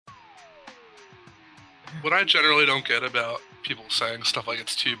What I generally don't get about people saying stuff like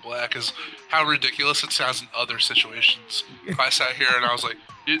it's too black is how ridiculous it sounds in other situations. If I sat here and I was like,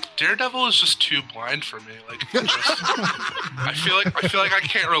 Daredevil is just too blind for me. Like, I feel like I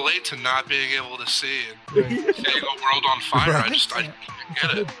can't relate to not being able to see and seeing a world on fire. Right. I can't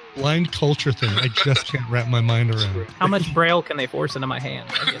get it. Blind culture thing. I just can't wrap my mind around. How much braille can they force into my hand?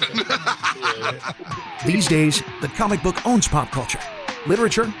 These days, the comic book owns pop culture.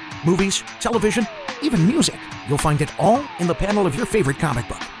 Literature, movies, television, even music. You'll find it all in the panel of your favorite comic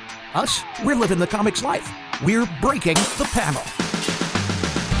book. Us, we're living the comics life. We're breaking the panel.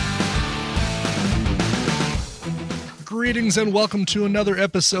 Greetings and welcome to another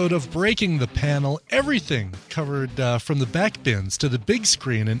episode of Breaking the Panel. Everything covered from the back bins to the big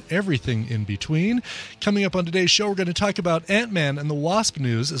screen and everything in between. Coming up on today's show, we're going to talk about Ant-Man and the Wasp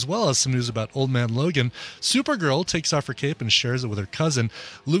news, as well as some news about Old Man Logan. Supergirl takes off her cape and shares it with her cousin.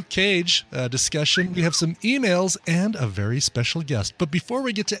 Luke Cage discussion. We have some emails and a very special guest. But before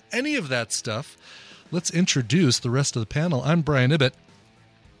we get to any of that stuff, let's introduce the rest of the panel. I'm Brian Ibbett.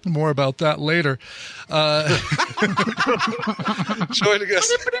 More about that later. Joining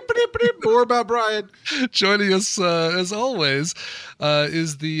us, more about Brian. Joining us as always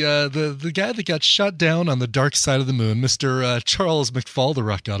is the guy that got shot down on the dark side of the moon, Mr. Charles McFall, the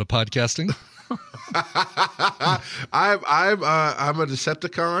rock god of podcasting. I'm a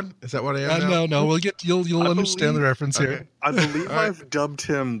Decepticon. Is that what I am now? No. You'll understand the reference here. I believe I've dubbed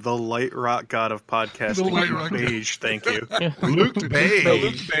him the light rock god of podcasting. The light rock Beige, thank you. Luke Beige.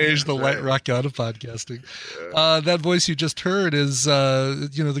 Luke Beige, the light rock god of podcasting. That voice you just heard is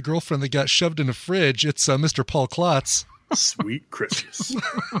the girlfriend that got shoved in a fridge. It's Mr. Paul Klotz. Sweet Christmas.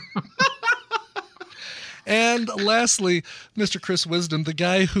 And lastly, Mr. Chris Wisdom, the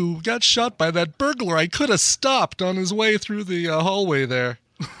guy who got shot by that burglar I could have stopped on his way through the hallway there.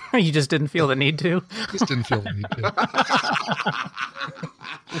 You just didn't feel the need to? Just didn't feel the need to.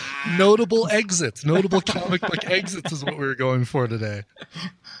 Notable comic book exits is what we were going for today.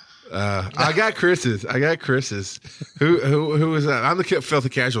 I got Chris's. Who was that? I'm the filthy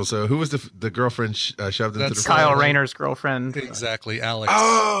casual. So who was the girlfriend shoved into the Kyle Rayner's girlfriend. Exactly, Alex.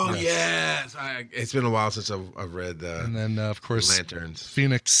 Oh yes. It's been a while since I've read. And then of course, Lanterns.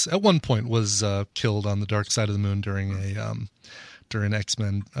 Phoenix at one point was killed on the dark side of the moon during an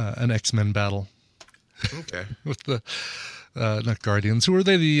X-Men battle. Okay. With the not Guardians. Who were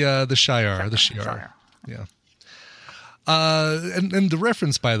they? The Shi'ar. The Shi'ar. Yeah. And the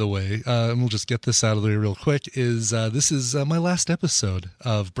reference, by the way, and we'll just get this out of the way real quick, is this is my last episode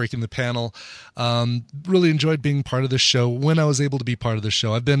of Breaking the Panel. Really enjoyed being part of this show when I was able to be part of this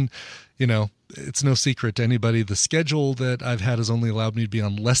show. I've been, it's no secret to anybody, the schedule that I've had has only allowed me to be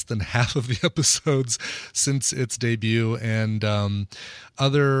on less than half of the episodes since its debut, and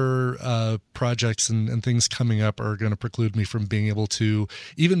other projects and things coming up are going to preclude me from being able to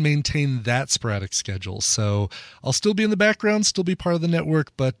even maintain that sporadic schedule. So I'll still be in the background, still be part of the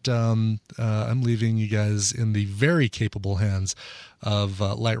network, but I'm leaving you guys in the very capable hands of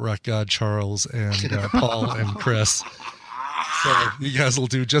Light Rock God Charles and Paul and Chris. So you guys will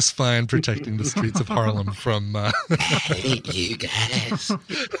do just fine protecting the streets of Harlem from... Hey, you guys.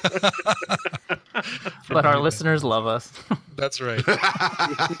 But our listeners love us. That's right.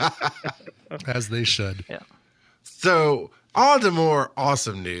 As they should. Yeah. So on to more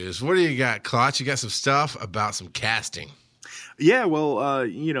awesome news. What do you got, Klotz? You got some stuff about some casting. Yeah, well,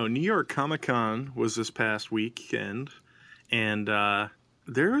 New York Comic Con was this past weekend, and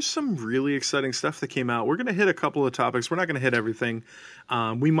there's some really exciting stuff that came out. We're going to hit a couple of topics. We're not going to hit everything.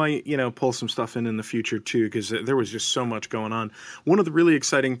 We might, pull some stuff in the future, too, because there was just so much going on. One of the really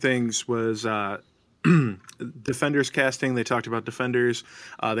exciting things was Defenders casting. They talked about Defenders.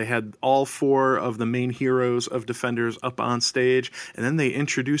 They had all 4 of the main heroes of Defenders up on stage, and then they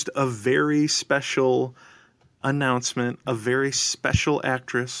introduced a very special announcement, a very special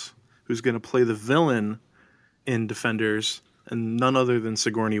actress who's going to play the villain in Defenders, and none other than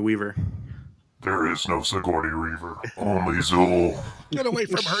Sigourney Weaver. There is no Sigourney Weaver, only Zool. Get away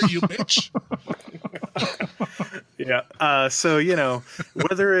from her, you bitch. Yeah. So,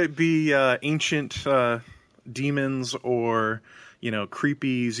 whether it be ancient demons or,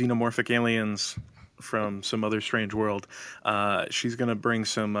 creepy xenomorphic aliens from some other strange world, she's going to bring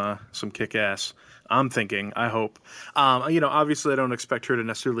some kick-ass. I'm thinking, I hope. Obviously I don't expect her to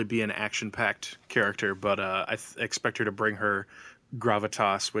necessarily be an action-packed character, but I expect her to bring her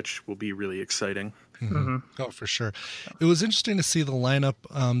gravitas, which will be really exciting. Mm-hmm. Oh, for sure. It was interesting to see the lineup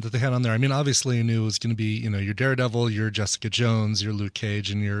that they had on there. I mean, obviously you knew it was going to be, your Daredevil, your Jessica Jones, your Luke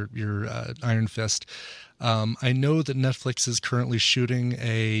Cage, and your Iron Fist. I know that Netflix is currently shooting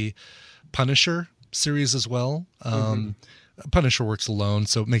a Punisher series as well. Punisher works alone,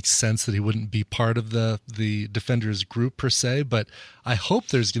 so it makes sense that he wouldn't be part of the Defenders group per se, but I hope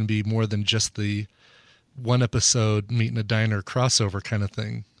there's going to be more than just the one episode meet in a diner crossover kind of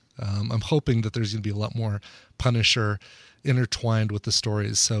thing. I'm hoping that there's going to be a lot more Punisher intertwined with the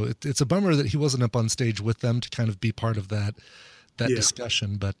stories. So it's a bummer that he wasn't up on stage with them to kind of be part of that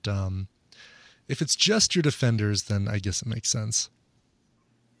discussion. But if it's just your Defenders, then I guess it makes sense.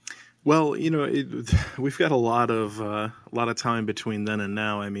 Well, we've got a lot of time between then and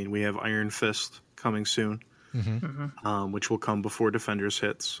now. I mean, we have Iron Fist coming soon, which will come before Defenders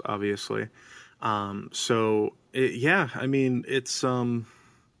hits, obviously. I mean, it's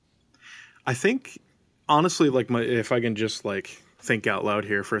I think honestly, if I can just think out loud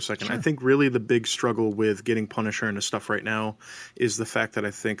here for a second, sure. I think really the big struggle with getting Punisher into stuff right now is the fact that I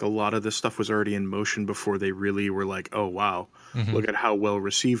think a lot of this stuff was already in motion before they really were like, oh wow, look at how well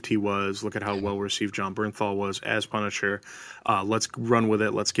received he was, look at how well received Jon Bernthal was as Punisher. Let's run with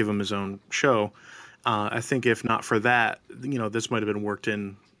it. Let's give him his own show. I think if not for that, this might have been worked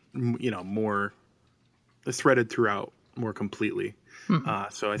in, more threaded throughout more completely.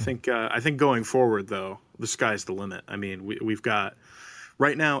 So I think going forward, though, the sky's the limit. I mean, we've got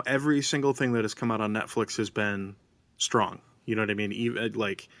right now every single thing that has come out on Netflix has been strong. You know what I mean? Even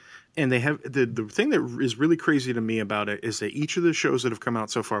and they have the thing that is really crazy to me about it is that each of the shows that have come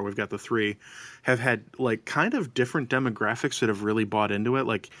out so far, we've got the 3, have had kind of different demographics that have really bought into it,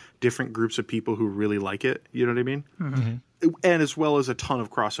 like different groups of people who really like it. You know what I mean? And as well as a ton of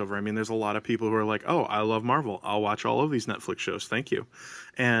crossover. I mean, there's a lot of people who are like, oh, I love Marvel. I'll watch all of these Netflix shows. Thank you.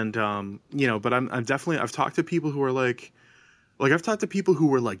 And, but I'm definitely, I've talked to people who are like I've talked to people who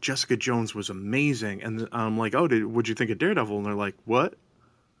were like, Jessica Jones was amazing. And I'm like, oh, what'd you think of Daredevil? And they're like, what?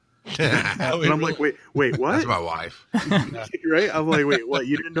 And I'm like, wait, what? That's my wife. Right? I'm like, wait, what?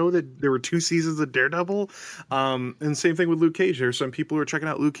 You didn't know that there were 2 seasons of Daredevil? And same thing with Luke Cage. There's some people who are checking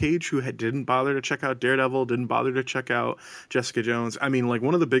out Luke Cage who didn't bother to check out Daredevil, didn't bother to check out Jessica Jones. I mean,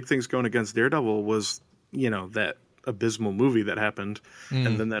 one of the big things going against Daredevil was, that abysmal movie that happened,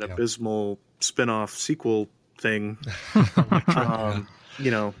 and then that abysmal spin-off sequel thing.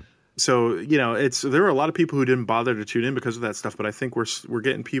 So, there were a lot of people who didn't bother to tune in because of that stuff, but I think we're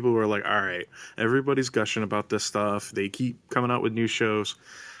getting people who are like, all right, everybody's gushing about this stuff. They keep coming out with new shows.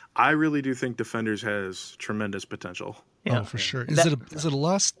 I really do think Defenders has tremendous potential. Yeah, for sure. Is it a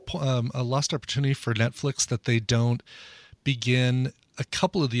lost opportunity for Netflix that they don't begin a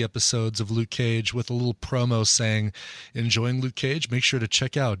couple of the episodes of Luke Cage with a little promo saying, enjoying Luke Cage? Make sure to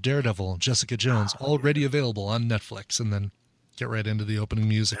check out Daredevil, Jessica Jones, already available on Netflix, and then get right into the opening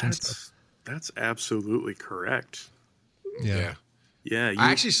music and stuff. That's absolutely correct. Yeah.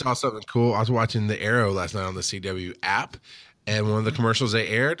 I actually saw something cool. I was watching The Arrow last night on the CW app, and one of the commercials they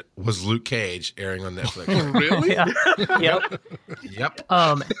aired was Luke Cage airing on Netflix. Really? Yep.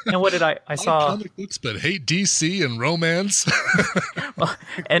 And what did I saw? Comic books, but hate DC and romance. Well,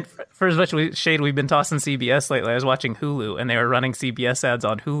 and for as much shade we've been tossing CBS lately, I was watching Hulu, and they were running CBS ads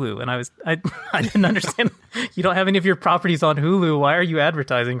on Hulu, and I didn't understand. You don't have any of your properties on Hulu. Why are you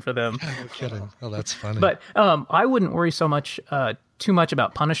advertising for them? No kidding. Oh, that's funny. But I wouldn't worry too much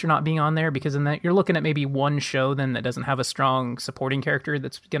about Punisher not being on there, because in that you're looking at maybe one show then that doesn't have a strong supporting character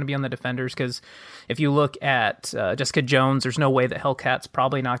that's going to be on the Defenders. Because if you look at Jessica Jones, there's no way that Hellcat's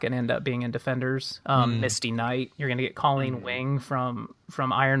probably not going to end up being in Defenders. Misty Knight, you're going to get Colleen Wing from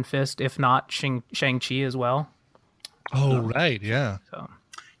Iron Fist, if not Shang-Chi as well. Oh, right, yeah. So.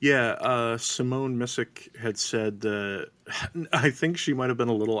 Yeah, Simone Missick had said that, I think she might have been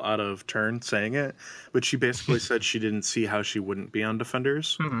a little out of turn saying it, but she basically said she didn't see how she wouldn't be on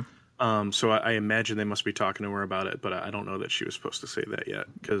Defenders. So I imagine they must be talking to her about it, but I don't know that she was supposed to say that yet,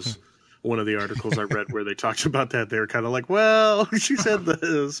 because one of the articles I read where they talked about that, they were kind of like, well, she said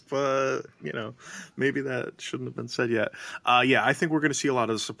this, but, maybe that shouldn't have been said yet. I think we're going to see a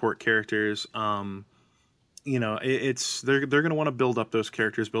lot of the support characters. They're going to want to build up those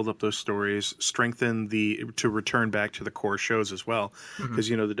characters, build up those stories, strengthen to return back to the core shows as well. Because,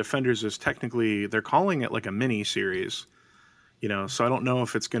 the Defenders is technically, they're calling it like a mini series, so I don't know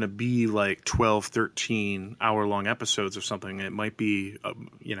if it's going to be like 12, 13 hour-long episodes of something. It might be,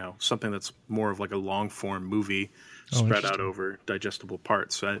 something that's more of like a long-form movie spread out over digestible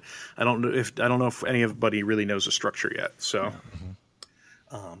parts. I don't know if anybody really knows the structure yet, so...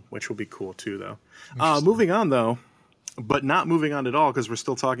 which will be cool too, though. Moving on, though, but not moving on at all, because we're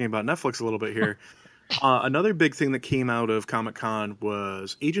still talking about Netflix a little bit here. Another big thing that came out of Comic-Con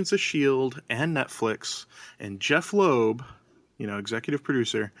was Agents of S.H.I.E.L.D. and Netflix, and Jeff Loeb, executive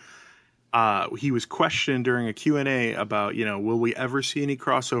producer, he was questioned during a Q&A about, will we ever see any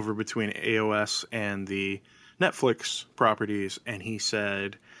crossover between AOS and the Netflix properties? And he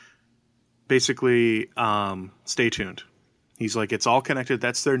said, basically, stay tuned. He's like, it's all connected.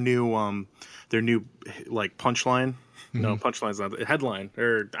 That's their new like punchline. Mm-hmm. No, punchline's not the headline,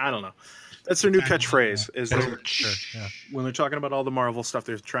 or I don't know. That's their new catchphrase. Is when they're talking about all the Marvel stuff,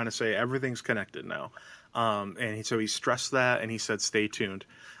 they're trying to say everything's connected now. So he stressed that, and he said, stay tuned.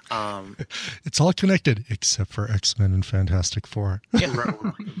 It's all connected except for X-Men and Fantastic Four. Yeah, right.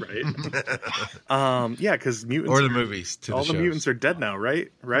 Because mutants or the movies. All the mutants are dead now,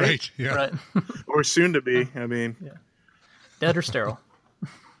 right? Right. Yeah. Right. Or soon to be. I mean, dead or sterile.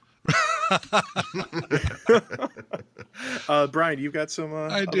 Brian, you've got some.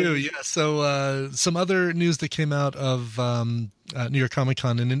 I do, yeah. So some other news that came out of New York Comic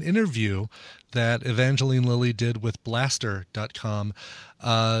Con in an interview that Evangeline Lilly did with Blaster.com.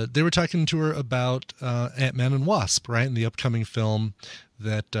 They were talking to her about Ant-Man and Wasp, right? And the upcoming film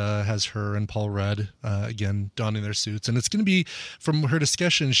that has her and Paul Rudd again donning their suits. And it's going to be, from her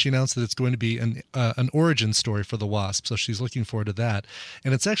discussion, she announced that it's going to be an origin story for the Wasp. So she's looking forward to that.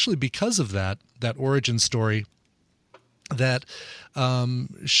 And it's actually because of that origin story that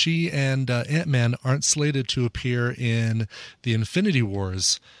she and Ant-Man aren't slated to appear in the Infinity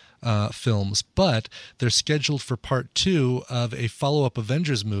Wars films, but they're scheduled for part 2 of a follow-up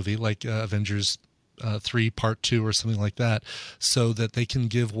Avengers movie, like Avengers 3 Part 2 or something like that, so that they can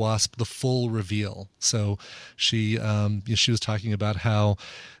give Wasp the full reveal. So she was talking about how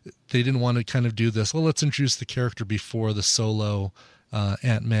they didn't want to kind of do this, well, let's introduce the character before the solo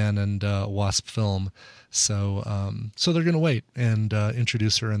Ant-Man and Wasp film. So they're going to wait and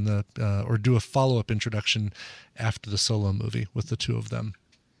introduce her in the or do a follow-up introduction after the solo movie with the two of them.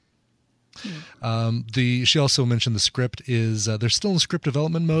 She also mentioned the script is they're still in script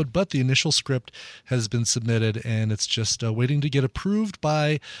development mode, but the initial script has been submitted and it's just waiting to get approved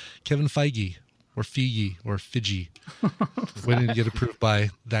by Kevin Feige or Fiji, waiting to get approved by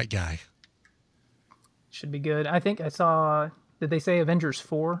that guy. Should be good. I think I saw. Did they say Avengers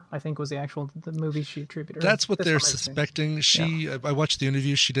 4? I think was the movie she attributed. That's what they're suspecting. I watched the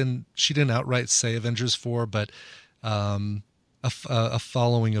interview. She didn't outright say Avengers 4, but a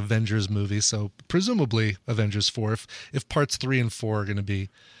following Avengers movie. So presumably Avengers 4. If parts 3 and 4 are going to be,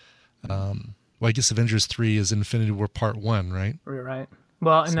 I guess Avengers 3 is Infinity War Part 1, right? Right.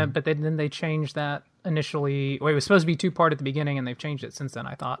 Well, and then they changed that initially. Well, it was supposed to be 2-part at the beginning, and they've changed it since then,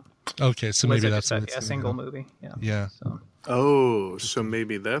 I thought. Okay, so maybe that's a single movie. Yeah. So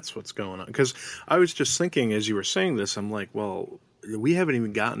maybe that's what's going on. Because I was just thinking as you were saying this, I'm like, well, we haven't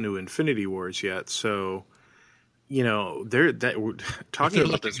even gotten to Infinity Wars yet. So, we're talking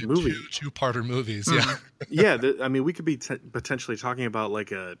about this movie. Two-parter movies, yeah. We could be potentially talking about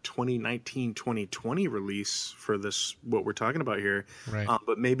like a 2019-2020 release for this, what we're talking about here. Right.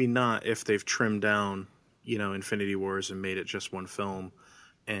 But maybe not if they've trimmed down, Infinity Wars and made it just one film.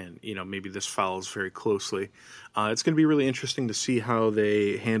 And, maybe this follows very closely. It's going to be really interesting to see how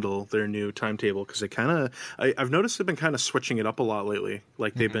they handle their new timetable, because I've noticed they've been kind of switching it up a lot lately.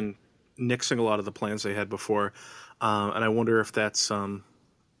 Like they've been nixing a lot of the plans they had before. And I wonder if that's, I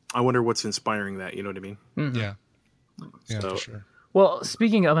wonder what's inspiring that, you know what I mean? Mm-hmm. Yeah, for sure. Well,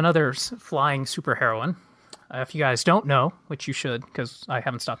 speaking of another flying superheroine, if you guys don't know, which you should, because I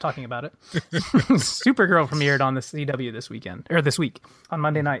haven't stopped talking about it, Supergirl premiered on the CW this week on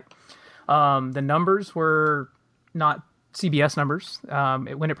Monday night. The numbers were not CBS numbers.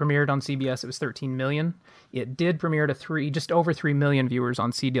 When it premiered on CBS, it was 13 million. It did premiere to just over 3 million viewers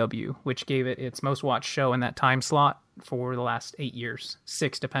on CW, which gave it its most watched show in that time slot for the last 8 years,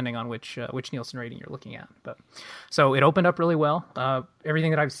 6 depending on which Nielsen rating you're looking at. But so it opened up really well.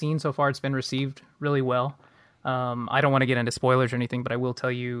 Everything that I've seen so far, it's been received really well. I don't want to get into spoilers or anything, but I will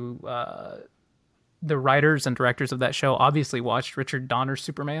tell you the writers and directors of that show obviously watched Richard Donner's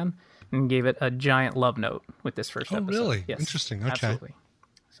Superman and gave it a giant love note with this first episode. Oh, really? Yes, interesting. Okay. Absolutely.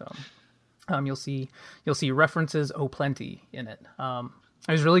 So you'll see references plenty in it.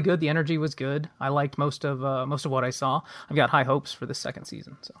 It was really good. The energy was good. I liked most of what I saw. I've got high hopes for the second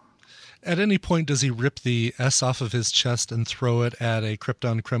season. So. At any point, does he rip the S off of his chest and throw it at a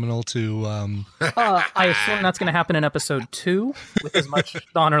Krypton criminal to... I assume that's going to happen in episode 2 with as much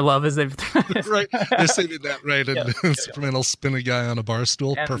honor love as they've... Right. They're saving that, right? And Superman will spin a guy on a bar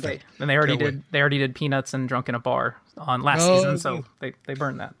stool. And perfect. They already did Peanuts and Drunk in a Bar on last season, so they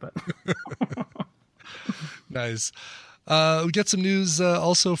burned that. But Nice. We get some news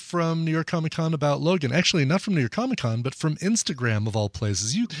also from New York Comic Con about Logan. Actually, not from New York Comic Con, but from Instagram of all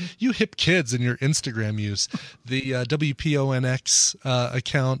places. You hip kids in your Instagram use. The WPONX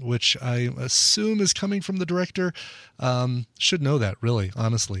account, which I assume is coming from the director, should know that, really,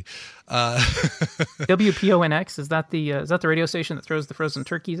 honestly. WPONX, is that the radio station that throws the frozen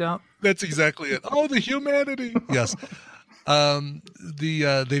turkeys out? That's exactly it. Oh, the humanity. Yes.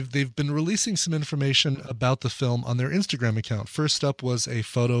 They've been releasing some information about the film on their Instagram account. First up was a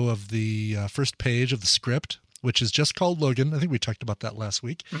photo of the first page of the script, which is just called Logan. I think we talked about that last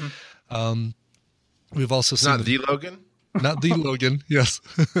week. Mm-hmm. We've also seen not the Logan, not the Logan. Yes,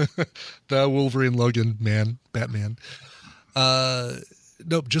 the Wolverine Logan man, Batman.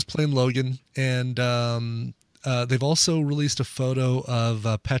 Nope, just plain Logan. And they've also released a photo of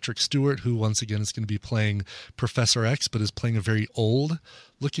Patrick Stewart, who once again is going to be playing Professor X, but is playing a very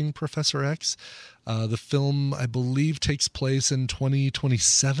old-looking Professor X. The film, I believe, takes place in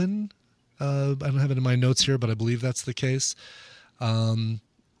 2027. I don't have it in my notes here, but I believe that's the case.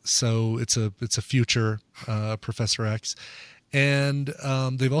 So it's a future Professor X. And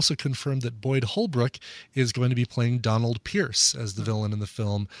they've also confirmed that Boyd Holbrook is going to be playing Donald Pierce as the villain in the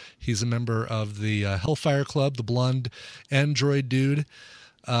film. He's a member of the Hellfire Club, the blonde android dude.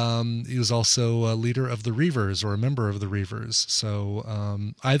 He was also a leader of the Reavers, or a member of the Reavers.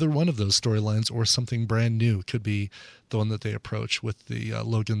 So either one of those storylines or something brand new could be the one that they approach with the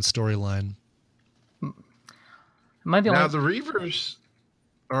Logan storyline. Now, the Reavers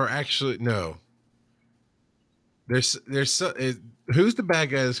are actually... No. There's who's the bad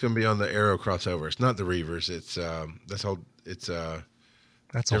guy that's going to be on the Arrow crossover? It's not the Reavers. It's that's a whole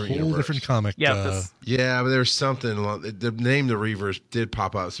universe. Different comic. Yeah, but there's something along the name. The Reavers did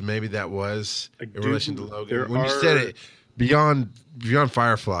pop up, so maybe that was in relation to Logan. When you said it beyond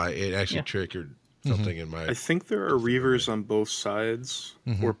Firefly, it actually triggered something in my. I think there are Reavers on both sides,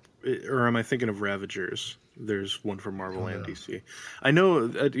 or am I thinking of Ravagers? There's one for Marvel and DC. I know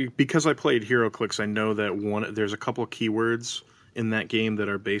because I played HeroClix. I know that there's a couple of keywords in that game that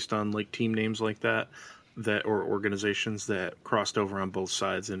are based on like team names like that or organizations that crossed over on both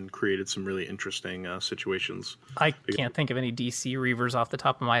sides and created some really interesting situations. I can't think of any DC Reavers off the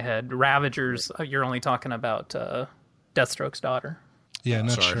top of my head. Ravagers, you're only talking about Deathstroke's daughter. Yeah,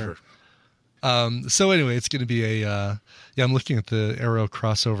 not sure. So anyway, it's going to be I'm looking at the Arrow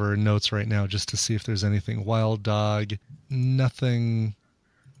crossover notes right now just to see if there's anything. Wild Dog, nothing.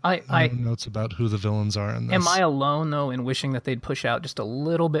 No notes about who the villains are in this. Am I alone though in wishing that they'd push out just a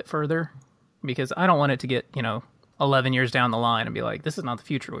little bit further? Because I don't want it to get 11 years down the line and be like, this is not the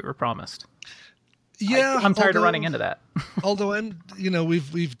future we were promised. Yeah, I'm tired of running into that. Although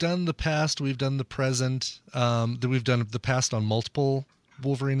we've done the past, we've done the present, we've done the past on multiple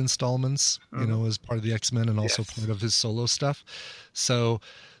Wolverine installments, as part of the X-Men and also part of his solo stuff. So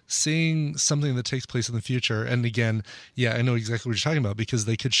seeing something that takes place in the future, and again, I know exactly what you're talking about, because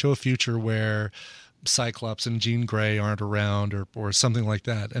they could show a future where Cyclops and Jean Grey aren't around or something like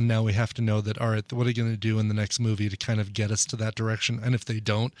that. And now we have to know that, all right, what are they going to do in the next movie to kind of get us to that direction? And if they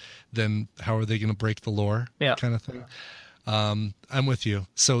don't, then how are they going to break the lore kind of thing? I'm with you.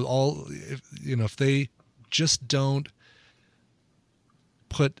 So if they just don't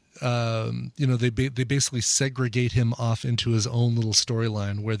put they basically segregate him off into his own little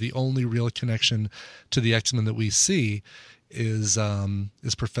storyline where the only real connection to the X-Men that we see is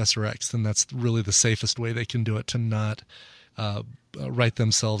Professor X, then that's really the safest way they can do it, to not write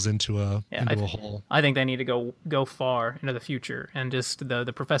themselves into a hole. I think they need to go far into the future, and just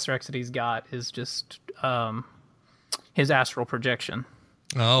the Professor X that he's got is just his astral projection.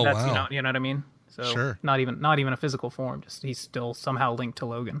 Oh, wow. You know what I mean? So sure. Not even a physical form. Just he's still somehow linked to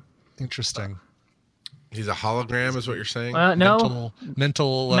Logan. Interesting. He's a hologram, is what you're saying? No,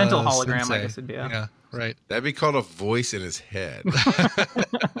 mental hologram. Sensei. I guess it'd be. Yeah, right. That'd be called a voice in his head.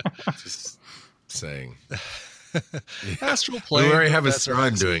 Just saying. Astral plane. We already have a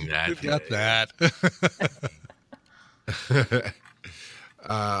son doing that. We've got that.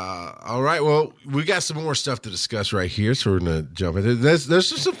 All right. Well, we got some more stuff to discuss right here, so we're going to jump into it. There's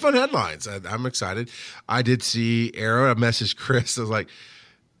just some fun headlines. I'm excited. I did see Arrow. I messaged Chris. I was like,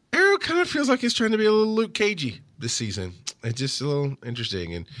 Arrow kind of feels like he's trying to be a little Luke Cagey this season. It's just a little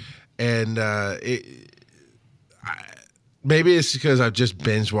interesting. And maybe it's because I've just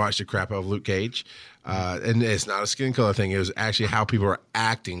binge watched the crap out of Luke Cage. And it's not a skin color thing. It was actually how people are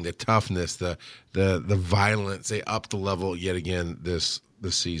acting, the toughness, the violence. They upped the level yet again this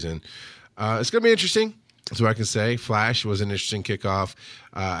season. It's going to be interesting. That's what I can say. Flash was an interesting kickoff.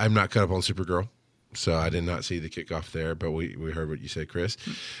 I'm not caught up on Supergirl. So I did not see the kickoff there, but we heard what you said, Chris.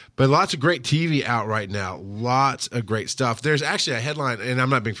 But lots of great TV out right now. Lots of great stuff. There's actually a headline, and I'm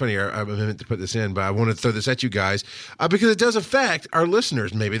not being funny here. I meant to put this in, but I want to throw this at you guys because it does affect our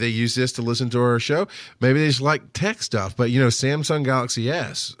listeners. Maybe they use this to listen to our show. Maybe they just like tech stuff. But, Samsung Galaxy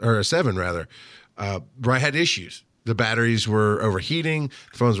S7 rather, had issues. The batteries were overheating.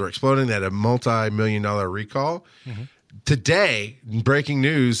 The phones were exploding. They had a multi-million-dollar recall. Mm-hmm. Today, breaking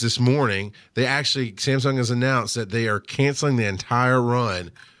news this morning, Samsung has announced that they are canceling the entire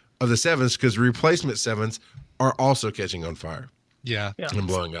run of the 7s because replacement 7s are also catching on fire. Yeah. And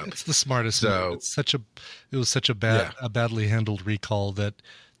blowing up. It's the smartest. So it was such a badly handled recall that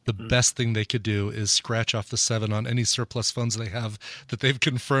the best thing they could do is scratch off the 7 on any surplus phones they have that they've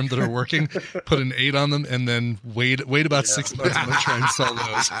confirmed that are working, put an 8 on them, and then wait about 6 months and then try and sell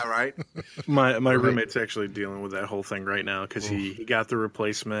those. All right. My roommate's actually dealing with that whole thing right now because he got the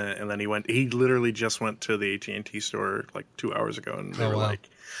replacement and then he literally just went to the AT&T store like 2 hours ago and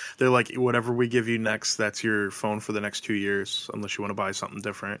they're like, whatever we give you next, that's your phone for the next 2 years, unless you want to buy something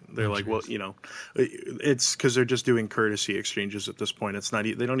different. They're like, well, it's because they're just doing courtesy exchanges at this point. It's not,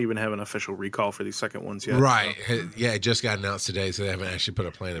 they don't even have an official recall for these second ones yet. Right. So. Yeah, it just got announced today, so they haven't actually put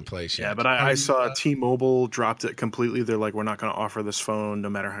a plan in place yet. Yeah, but I saw T-Mobile dropped it completely. They're like, we're not going to offer this phone no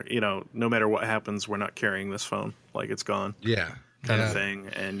matter what happens, we're not carrying this phone. Like, it's gone. Yeah. Kind of thing.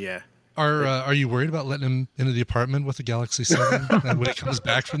 And Are you worried about letting him into the apartment with the Galaxy 7 when he comes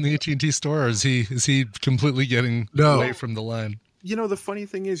back from the AT&T store, or is he completely getting away from the line? The funny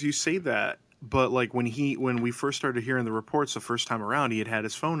thing is, you say that, but like when we first started hearing the reports the first time around, he had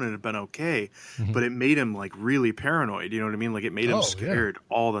his phone and it had been okay, but it made him like really paranoid. You know what I mean? Like it made him scared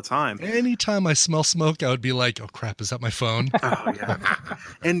all the time. Anytime I smell smoke, I would be like, "Oh crap, is that my phone?" Oh yeah.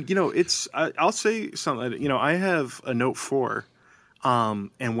 And I'll say something. I have a Note 4.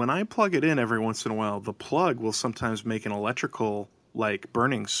 And when I plug it in every once in a while, the plug will sometimes make an electrical like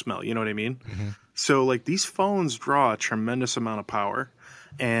burning smell. You know what I mean? Mm-hmm. So like these phones draw a tremendous amount of power,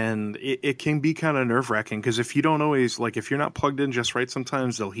 and it can be kind of nerve wracking because if you don't always if you're not plugged in just right,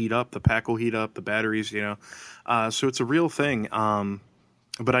 sometimes they'll heat up. The pack will heat up, the batteries, so it's a real thing.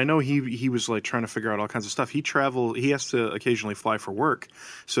 But I know he was like trying to figure out all kinds of stuff. He has to occasionally fly for work.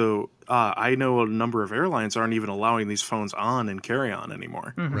 So I know a number of airlines aren't even allowing these phones on and carry on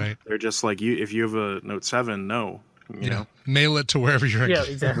anymore. Mm-hmm. Right. They're just like, if you have a Note 7, no. You know? Mail it to wherever your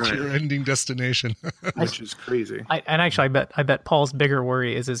exactly. your ending destination. Which is crazy. I bet Paul's bigger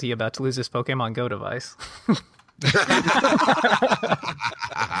worry is he about to lose his Pokemon Go device?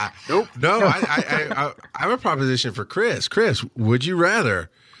 Nope. No, I have a proposition for Chris. Chris, would you rather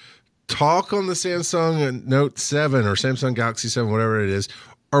talk on the Samsung Note 7 or Samsung Galaxy 7, whatever it is,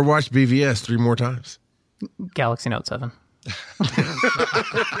 or watch BVS 3 more times? Galaxy Note 7.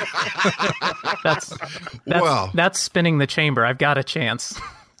 That's spinning the chamber. I've got a chance.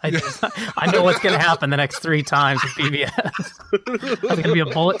 I know what's going to happen the next 3 times with BVS. There's going to be a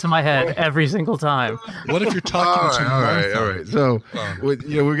bullet to my head every single time. What if you're talking all right. So,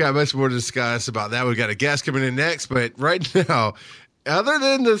 we've got much more to discuss about that. We've got a guest coming in next, but right now, other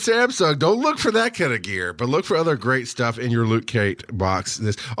than the Samsung, don't look for that kind of gear, but look for other great stuff in your Loot Crate box.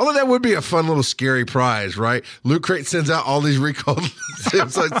 Although that would be a fun little scary prize, right? Loot Crate sends out all these recalled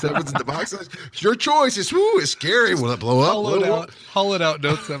Samsung 7s in the box. It's your choice. It's scary. Will it blow up? Hollowed out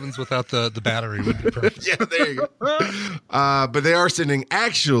Note 7s without the battery would be perfect. Yeah, there you go. But they are sending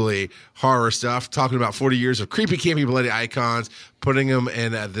actually horror stuff, talking about 40 years of creepy, campy, bloody icons, putting them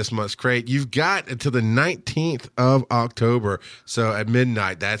in this month's crate. You've got until the 19th of October. So at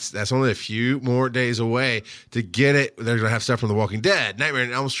midnight, that's only a few more days away to get it. They're going to have stuff from The Walking Dead, Nightmare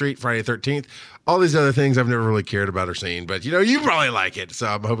on Elm Street, Friday the 13th, all these other things I've never really cared about or seen. But, you probably like it. So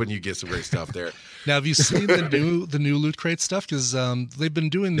I'm hoping you get some great stuff there. Now, have you seen the new Loot Crate stuff? Because they've been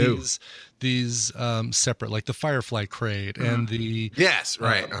doing these separate, like the Firefly Crate and the... Yes,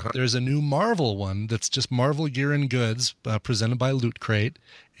 right. There's a new Marvel one that's just Marvel Gear and Goods presented by Loot Crate.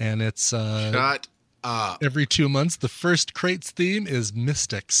 And it's... Shut up. Every 2 months, the first crate's theme is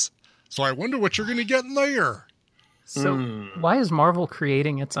Mystics. So I wonder what you're going to get in there. So why is Marvel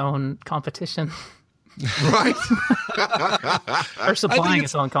creating its own competition? Right. Or supplying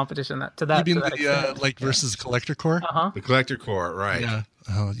its own competition to that. You mean the versus Collector Core? Uh-huh. The Collector Core, right. Yeah.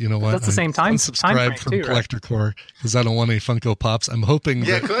 You know what? That's the same time Unsubscribe from too, Collector Core because I don't want any Funko Pops. I'm hoping.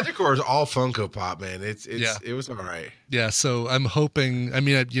 Yeah, Collector Core is all Funko Pop, man. It was all right. Yeah, so I'm hoping. I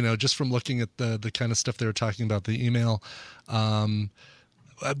mean, just from looking at the kind of stuff they were talking about, the email,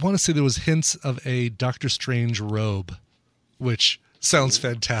 I want to say there was hints of a Doctor Strange robe, which Sounds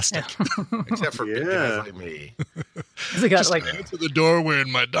fantastic. Except for big guys like me. Has it got like To the door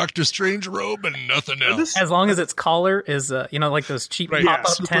wearing my Doctor Strange robe and nothing else. as long as its collar is like those cheap Right, pop-up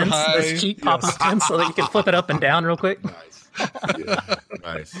super tents, high. those cheap pop-up tents, so that you can flip it up and down real quick.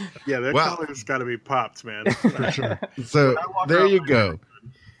 Nice. Yeah, that Well- collar's got to be popped, man. So there you go.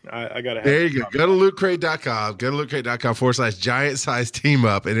 I got to have There you go. Go to lootcrate.com. Go to lootcrate.com /giant size team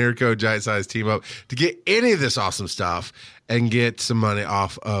up and enter code giant size team up to get any of this awesome stuff and get some money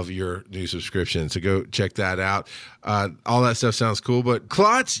off of your new subscription. So go check that out. All that stuff sounds cool. But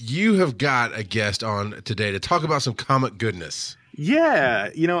Klotz, you have got a guest on today to talk about some comic goodness. Yeah,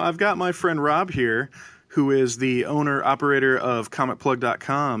 I've got my friend Rob here, who is the owner operator of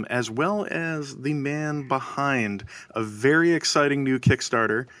comicplug.com, as well as the man behind a very exciting new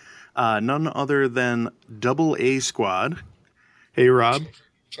Kickstarter, none other than Double A Squad. Hey, Rob.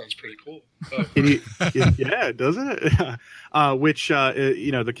 Sounds pretty cool. Yeah, doesn't it? Which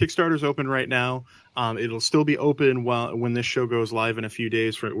the Kickstarter's open right now. It'll still be open when this show goes live in a few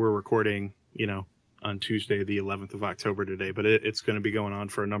days. We're recording, on Tuesday, the 11th of October today, but it's going to be going on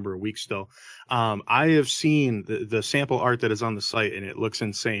for a number of weeks still. I have seen the sample art that is on the site, and it looks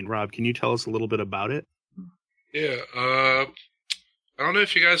insane. Rob, can you tell us a little bit about it? Yeah, I don't know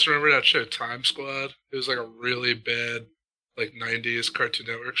if you guys remember that show, Time Squad. It was like a really bad, 90s Cartoon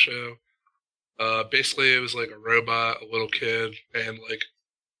Network show. Basically, it was like a robot, a little kid, and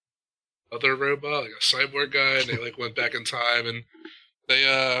other robot, like a cyborg guy, and they went back in time, and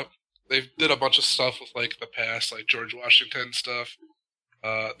they did a bunch of stuff with the past, like George Washington stuff.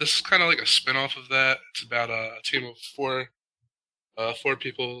 This is kind of like a spin-off of that. It's about a team of four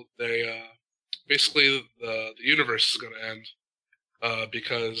people. They basically the universe is going to end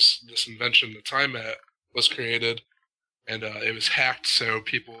because this invention, the Time Mat, was created, and it was hacked so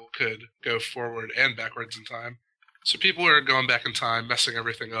people could go forward and backwards in time. So people are going back in time, messing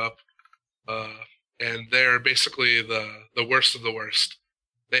everything up, and they're basically the worst of the worst.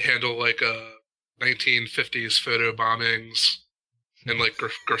 They handle 1950s photo bombings and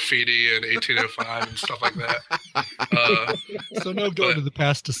graffiti in 1805 and stuff like that. So no going to the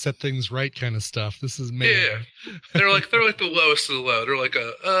past to set things right kind of stuff. This is made. Yeah, they're the lowest of the low. They're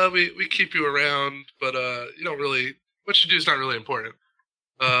we keep you around, but you don't really. What you do is not really important.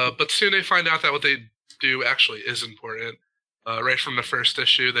 But soon they find out that what they do actually is important. Right from the first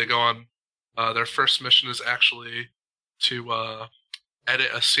issue, they go on. Their first mission is actually to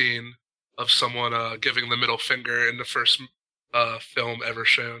edit a scene of someone giving the middle finger in the first film ever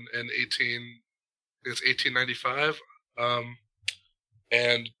shown in 1895.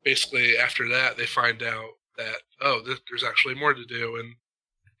 And basically after that, they find out that there's actually more to do, and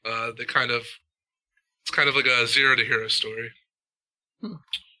it's kind of like a zero to hero story.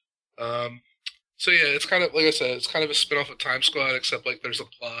 So yeah, it's kind of like I said, it's kind of a spin-off of Time Squad, except there's a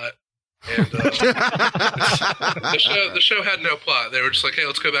plot. And the show had no plot. They were just hey,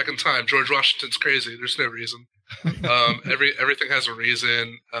 let's go back in time. George Washington's crazy. There's no reason. Everything has a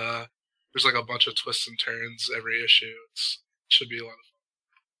reason. There's a bunch of twists and turns every issue. It should be a lot of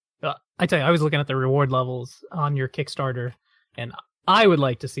fun. I tell you, I was looking at the reward levels on your Kickstarter, and I would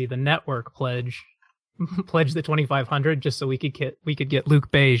like to see the network pledge the 2,500 just so we could get Luke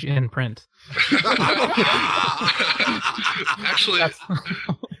Beige in print. Actually,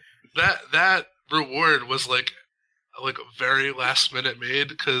 that reward was very last minute made,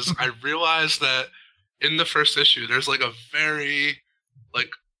 because I realized that in the first issue there's a very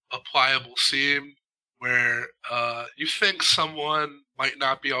applicable scene where you think someone might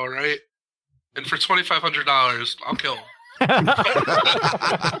not be all right, and for $2,500 I'll kill him.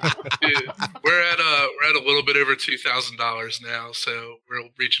 We're at a little bit over $2,000 now, so we're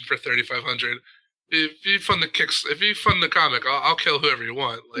reaching for $3,500. If you fund the comic, I'll kill whoever you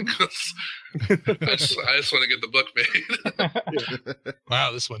want. I just want to get the book made.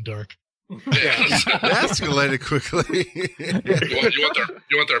 Wow, this went dark. Yeah. That escalated quickly.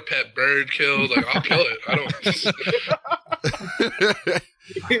 You want their pet bird killed? I'll kill it. I don't.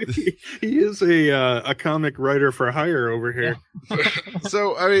 He is a comic writer for hire over here.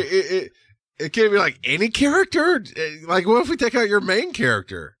 So I mean, it can't be any character. What if we take out your main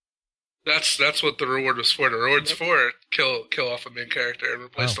character? That's what the reward was for. The reward's for kill off a main character and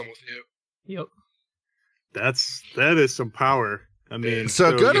replace them with you. Yep. That is some power. I mean,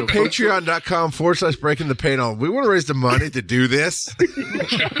 so go to patreon.com /breaking the panel. We want to raise the money to do this.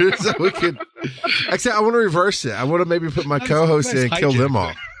 So we can. Actually, I want to reverse it. I want to maybe put my co-host in and kill them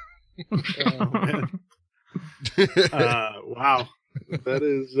all. Oh, man. Wow. That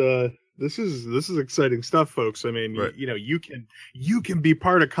is This is exciting stuff, folks. I mean, Right. you can be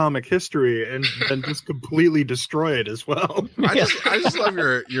part of comic history and then just completely destroy it as well. I just love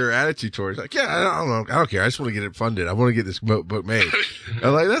your attitude towards like, yeah, I don't know, I don't care. I just want to get it funded. I want to get this book made.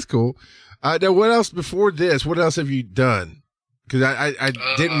 I'm like, that's cool. Now, what else before this? What else have you done? Because I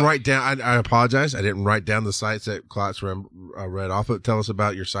didn't write down. I apologize. I didn't write down the sites that Klotz read off. But tell us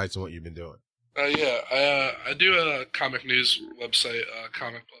about your sites and what you've been doing. I do a comic news website,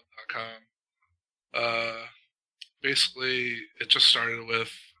 comicbook.com. Basically, it just started with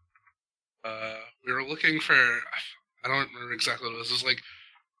we were looking for. I don't remember exactly what it was. It was like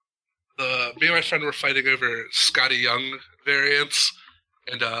me and my friend were fighting over Scotty Young variants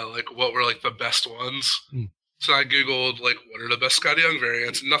and like what were like the best ones. So I googled like what are the best Scotty Young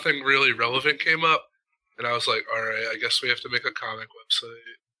variants. Nothing really relevant came up, and I was like, all right, I guess we have to make a comic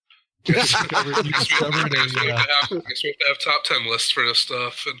website. I guess we have to have top 10 lists for this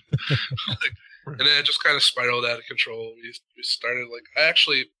stuff, and and then it just kind of spiraled out of control. We started like I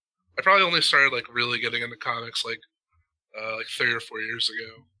probably only started like really getting into comics like 3 or 4 years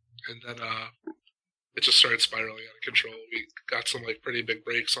ago, and then it just started spiraling out of control. We got some like pretty big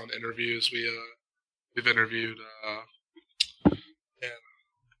breaks on interviews. We've interviewed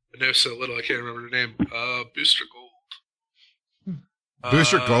I know so little I can't remember her name. Booster Gold.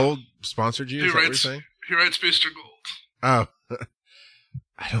 Booster Gold sponsored you? Is that what you're saying? Who writes Booster Gold? Oh,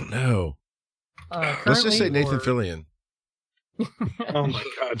 I don't know. Let's just say Nathan Fillion. Oh my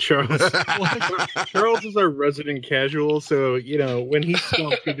God, Charles! Charles is our resident casual, so when he's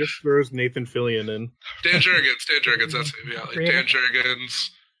stumped, he just throws Nathan Fillion in. Dan Jurgens, that's him. Yeah, like Dan Jurgens,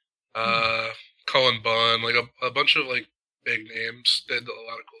 Cullen Bunn, like a bunch of like big names did a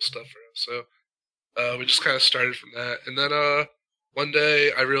lot of cool stuff for us. So we just kind of started from that, and then one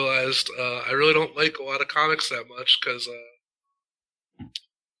day I realized I really don't like a lot of comics that much because a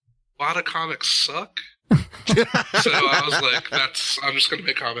lot of comics suck. So I was like, I'm just going to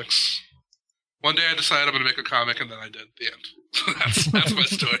make comics. One day I decided I'm going to make a comic, and then I did. The end. So that's my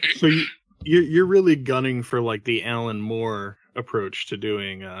story. So you're really gunning for like the Alan Moore approach to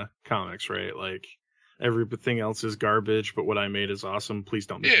doing comics, right? Like everything else is garbage, but what I made is awesome. Please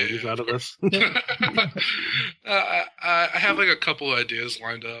don't make movies out of this. I have like a couple ideas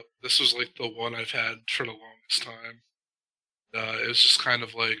lined up. This was like the one I've had for the longest time. It was just kind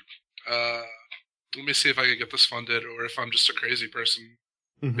of like, let me see if I can get this funded, or if I'm just a crazy person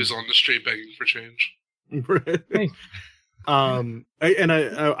who's on the street begging for change. Right. Hey.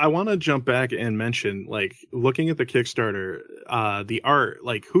 I want to jump back and mention, like, looking at the Kickstarter, the art,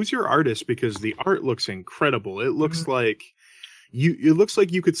 like, who's your artist? Because the art looks incredible. It looks like it looks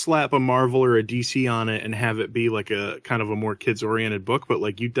like you could slap a Marvel or a DC on it and have it be like a kind of a more kids oriented book, but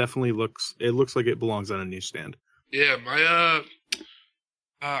like it looks like it belongs on a newsstand. Yeah, my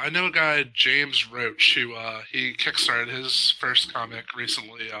I know a guy, James Roach, who he kickstarted his first comic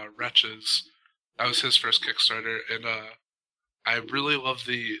recently, Wretches. That was his first Kickstarter, and I really love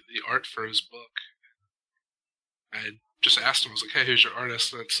the art for his book. I just asked him, I was like, hey, who's your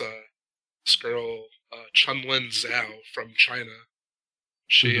artist? And it's this girl, Chunlin Zhao from China.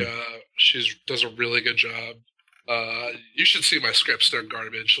 She does a really good job. You should see my scripts. They're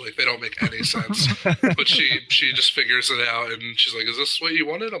garbage. Like, they don't make any sense. But she just figures it out, and she's like, is this what you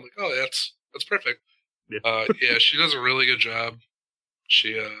wanted? I'm like, oh, that's perfect. Yeah, she does a really good job.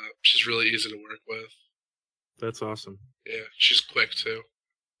 She's really easy to work with. That's awesome. Yeah, she's quick too.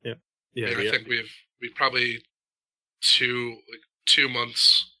 Yeah. I think we probably 2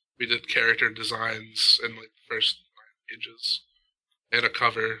 months we did character designs in like the first 9 pages and a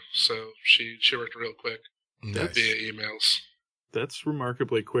cover. So she worked real quick via emails. That's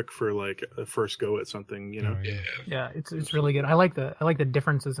remarkably quick for like a first go at something, you know. Yeah, it's really good. I like the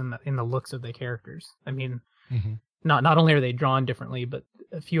differences in the looks of the characters. I mean, not only are they drawn differently, but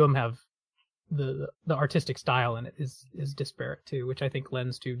a few of them have the artistic style in it is disparate too, which I think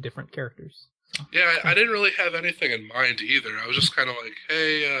lends to different characters. So. Yeah, I didn't really have anything in mind either. I was just kind of like,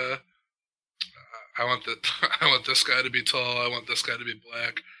 hey, I want this guy to be tall. I want this guy to be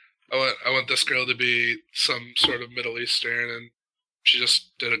black. I want this girl to be some sort of Middle Eastern, and she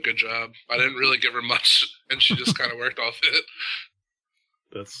just did a good job. I didn't really give her much, and she just kind of worked off it.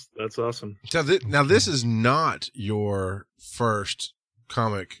 That's awesome. So now this is not your first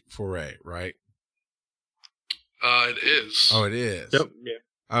comic foray, right? It is. Oh, it is. Yep. Yeah.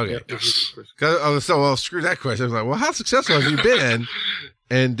 Okay. Yep. Well, screw that question. I was like, well, how successful have you been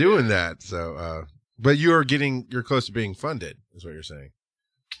in doing that? So, but you're close to being funded, is what you're saying.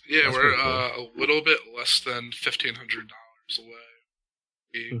 Yeah, That's we're cool. a little bit less than $1,500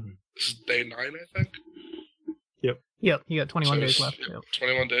 away. This is day 9, I think. Yep, you got 21 days left. Yep, Yep.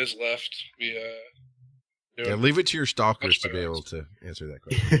 21 days left. We Yeah, leave it to your stalkers to Much be better. able to answer that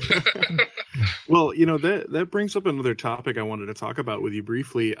question. Well, that brings up another topic I wanted to talk about with you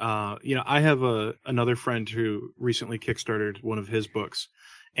briefly. I have another friend who recently kickstarted one of his books,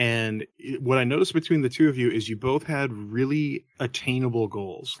 and what I noticed between the two of you is you both had really attainable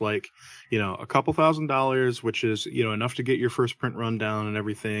goals, like a couple $1,000s, which is enough to get your first print run down and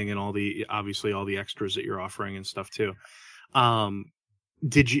everything, and obviously all the extras that you're offering and stuff too.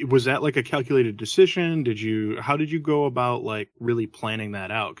 Was that like a calculated decision? How did you go about like really planning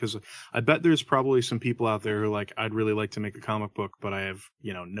that out? Because I bet there's probably some people out there who are like, I'd really like to make a comic book, but I have,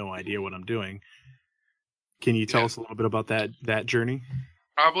 no idea what I'm doing. Can you tell us a little bit about that journey?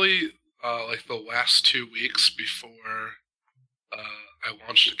 Probably like the last 2 weeks before I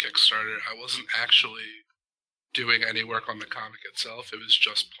launched the Kickstarter, I wasn't actually doing any work on the comic itself. It was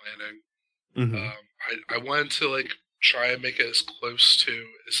just planning. Mm-hmm. I wanted to like try and make it as close to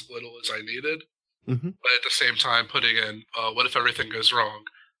as little as I needed, Mm-hmm. but at the same time putting in what if everything goes wrong.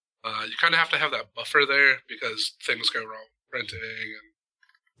 You kind of have to have that buffer there because things go wrong, printing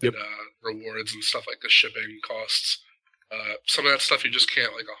and rewards and stuff like the shipping costs. Some of that stuff you just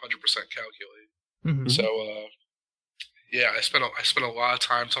can't like 100% calculate. Mm-hmm. So I spent a lot of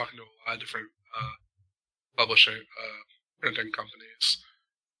time talking to a lot of different publishing printing companies.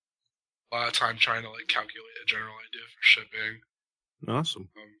 A lot of time trying to like calculate a general idea for shipping. Awesome.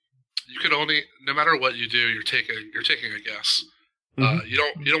 You could only, no matter what you do, you're taking a guess. Mhm. You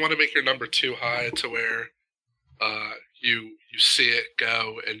don't want to make your number too high to where you see it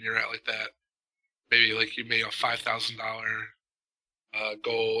go and you're at like that. Maybe like you made a $5,000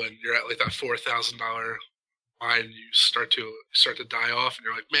 goal and you're at like that $4,000 line. You start to die off and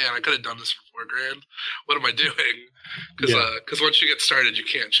you're like, man, I could have done this for $4,000. What am I doing? Because once you get started, you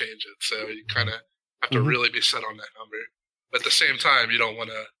can't change it. So you kind of have to really be set on that number. But at the same time, you don't want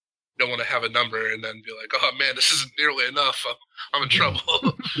to have a number and then be like, oh man, this isn't nearly enough. I'm in trouble.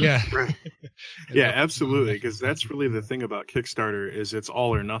 Yeah. Right. Yeah, absolutely. Because that's really the thing about Kickstarter is it's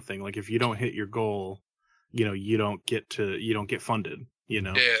all or nothing. Like if you don't hit your goal, you don't get funded.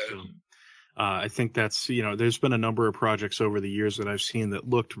 Yeah. So, I think that's there's been a number of projects over the years that I've seen that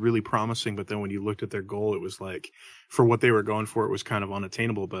looked really promising, but then when you looked at their goal, it was like for what they were going for, it was kind of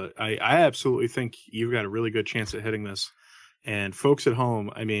unattainable. But I absolutely think you've got a really good chance at hitting this. And folks at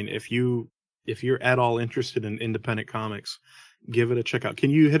home, I mean, if you're at all interested in independent comics, give it a check out. Can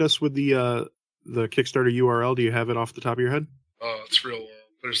you hit us with the Kickstarter URL? Do you have it off the top of your head? Oh, it's real long.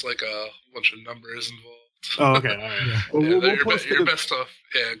 There's like a bunch of numbers involved. Oh, okay. All right. Yeah. Well, we'll You're post you're it. best off.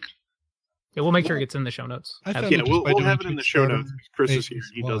 Yeah. Yeah, we'll make sure it gets in the show notes. I found Absolutely. it Yeah, just by we'll doing have it in the show Kickstarter notes. Chris is here.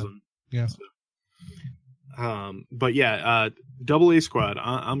 pages He live. doesn't. Yeah. But yeah, Double A Squad.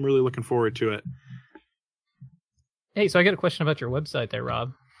 I'm really looking forward to it. Hey, so I got a question about your website there,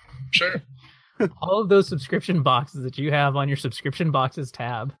 Rob. Sure. All of those subscription boxes that you have on your subscription boxes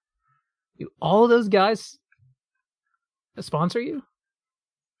tab, do all of those guys sponsor you?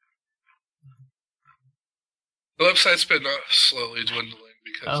 The website's been slowly dwindling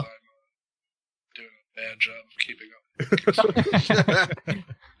because Oh. I'm doing a bad job of keeping up.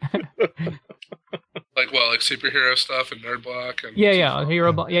 Like superhero stuff and Nerd Block and Yeah,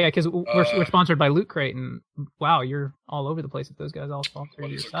 because we're Uh, sponsored by Loot Crate, and wow, you're all over the place if those guys all sponsor What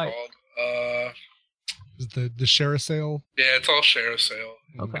your is it site. called? Is the share a sale? Yeah, it's all share a sale.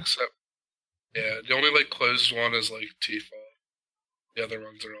 Okay. Except, the only like closed one is like T-Fall. The other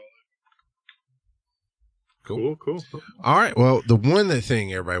ones are all. Cool. All right. Well, the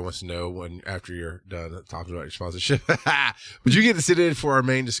thing everybody wants to know after you're done talking about your sponsorship, but you get to sit in for our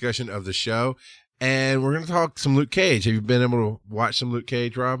main discussion of the show, and we're going to talk some Luke Cage. Have you been able to watch some Luke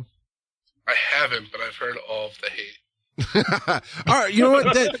Cage, Rob? I haven't, but I've heard all of the hate. All right. You know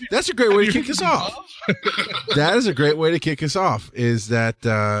what? That's a great way to kick us off. That is a great way to kick us off. Is that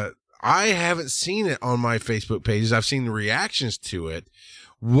I haven't seen it on my Facebook pages. I've seen the reactions to it.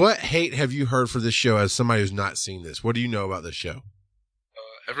 What hate have you heard for this show as somebody who's not seen this? What do you know about this show?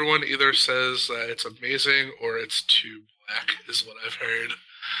 Everyone either says that it's amazing or it's too black, is what I've heard,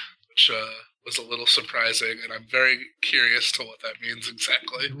 which was a little surprising, and I'm very curious to what that means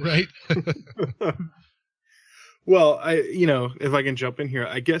exactly. Right. Well, if I can jump in here,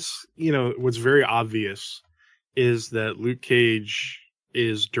 I guess, what's very obvious is that Luke Cage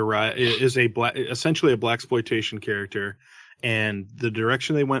is essentially a blaxploitation character, and the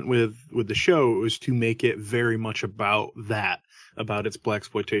direction they went with the show was to make it very much about that. about its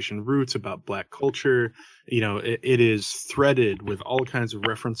blaxploitation roots, about Black culture. It is threaded with all kinds of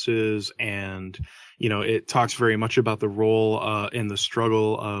references, and it talks very much about the role and the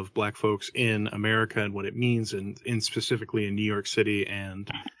struggle of Black folks in America and what it means, and in specifically in New York City and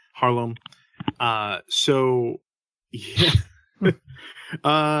Harlem. So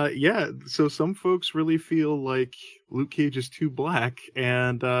some folks really feel like Luke Cage is too black,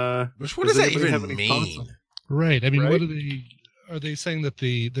 and what does that even mean? Right. I mean, Right? what are they saying that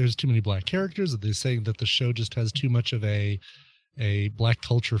there's too many black characters? Are they saying that the show just has too much of a black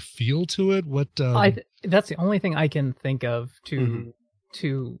culture feel to it? What? That's the only thing I can think of Mm-hmm.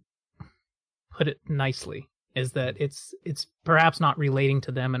 to put it nicely, is that it's perhaps not relating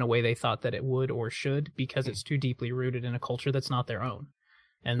to them in a way they thought that it would or should, because it's too deeply rooted in a culture that's not their own.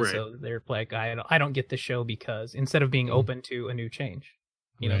 And Right. so they're like, I don't get the show, because instead of being open to a new change,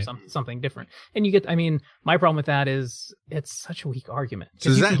 Right. something different. And my problem with that is it's such a weak argument, So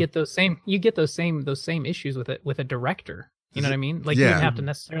because is you that- can get those same issues with a director. You know what I mean? Like, you Yeah. don't have to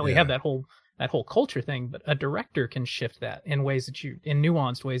necessarily have that whole culture thing, but a director can shift that in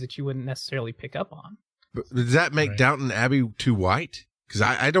nuanced ways that you wouldn't necessarily pick up on. But does that make Right. Downton Abbey too white? Because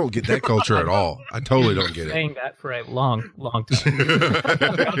I don't get that culture at all. I totally don't get it. Saying that for a long time.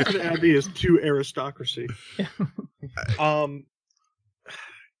 Downton Abbey is too aristocracy.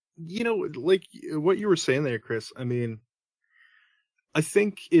 Like what you were saying there, Chris. I mean, I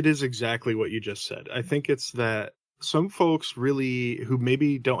think it is exactly what you just said. I think it's that some folks who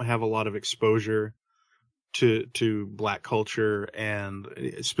maybe don't have a lot of exposure to Black culture, and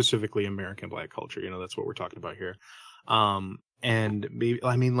specifically American Black culture. That's what we're talking about here. And maybe,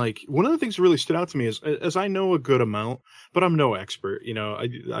 I mean, like, one of the things that really stood out to me is, as I know a good amount, but I'm no expert.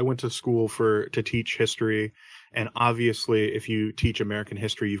 I went to school to teach history, and obviously, if you teach American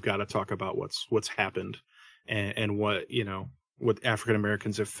history, you've got to talk about what's happened and what African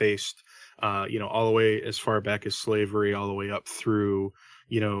Americans have faced. All the way as far back as slavery, all the way up through,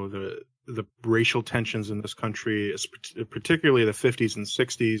 the racial tensions in this country, particularly the 50s and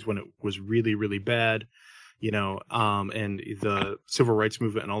 60s, when it was really, really bad. And the civil rights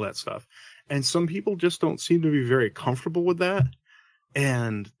movement and all that stuff. And some people just don't seem to be very comfortable with that.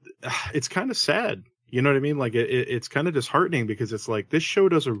 And it's kind of sad. You know what I mean? Like, it's kind of disheartening, because it's like, this show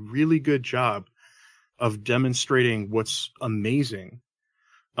does a really good job of demonstrating what's amazing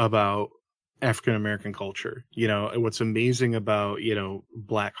about African American culture, what's amazing about,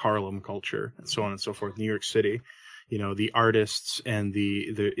 Black Harlem culture, and so on and so forth, New York City, the artists and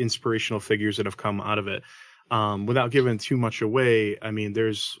the inspirational figures that have come out of it. Without giving too much away, I mean,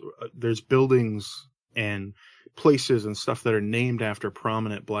 there's buildings and places and stuff that are named after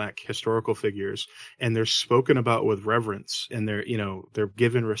prominent Black historical figures, and they're spoken about with reverence, and they're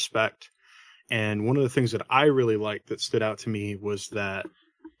given respect. And one of the things that I really liked that stood out to me was that,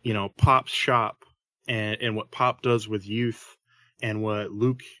 Pop's shop and what Pop does with youth, and what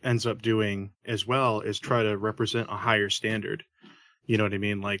Luke ends up doing as well, is try to represent a higher standard. You know what I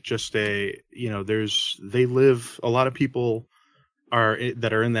mean? Like, just a lot of people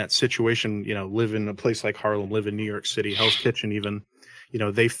that are in that situation, live in a place like Harlem, live in New York City, Hell's Kitchen even,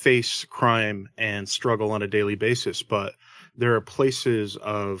 they face crime and struggle on a daily basis, but there are places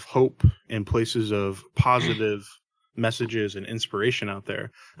of hope and places of positive messages and inspiration out there.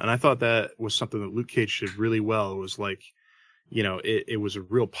 And I thought that was something that Luke Cage did really well. It was like, it was a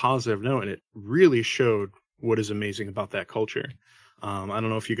real positive note, and it really showed what is amazing about that culture. I don't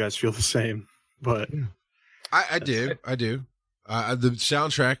know if you guys feel the same, but I do. The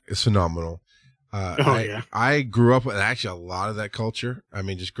soundtrack is phenomenal. Yeah. I grew up with actually a lot of that culture. I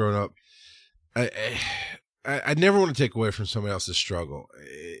mean, just growing up, I never want to take away from somebody else's struggle.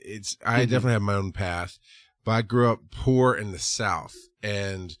 I definitely have my own path, but I grew up poor in the South,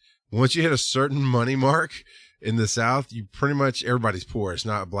 and once you hit a certain money mark in the South, you pretty much, everybody's poor. It's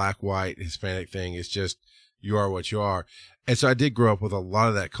not a black, white, Hispanic thing. It's just, you are what you are. And so I did grow up with a lot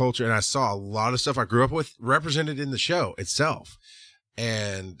of that culture, and I saw a lot of stuff I grew up with represented in the show itself.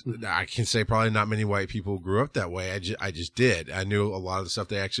 And I can say probably not many white people grew up that way. I just did. I knew a lot of the stuff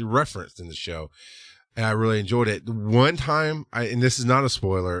they actually referenced in the show, and I really enjoyed it. One time, and this is not a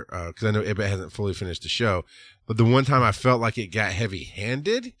spoiler, because I know Ibbott hasn't fully finished the show, but the one time I felt like it got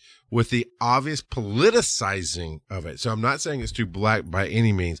heavy-handed with the obvious politicizing of it. So I'm not saying it's too black by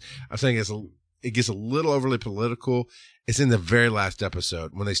any means. I'm saying it gets a little overly political. It's in the very last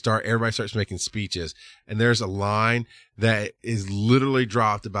episode when everybody starts making speeches, and there's a line that is literally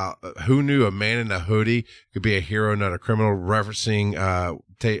dropped about who knew a man in a hoodie could be a hero, not a criminal, referencing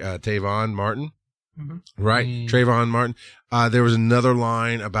Trayvon Martin. Mhm. Right. Trayvon Martin. There was another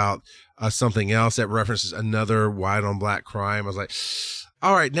line about, something else that references another white on black crime. I was like,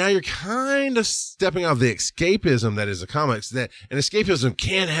 all right, now you're kind of stepping out of the escapism that is the comics. That and escapism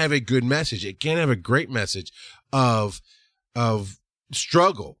can have a good message. It can have a great message of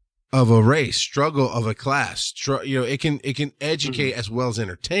struggle of a race, struggle of a class. It can educate as well as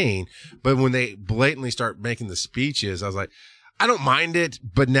entertain. But when they blatantly start making the speeches, I was like, I don't mind it.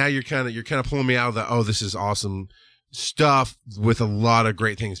 But now you're kind of pulling me out of the, oh, this is awesome stuff with a lot of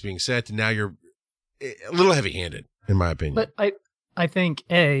great things being said. To now you're a little heavy handed, in my opinion. But I think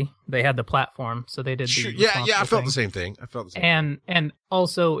they had the platform, so they did the I felt the same thing. And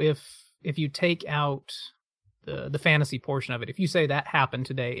also if you take out the fantasy portion of it, if you say that happened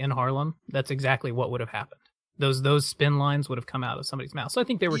today in Harlem, that's exactly what would have happened. Those spin lines would have come out of somebody's mouth. So I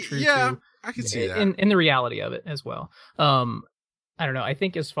think they were true to I could see that in the reality of it as well. I don't know. I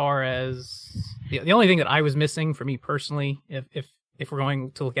think as far as the only thing that I was missing for me personally, if we're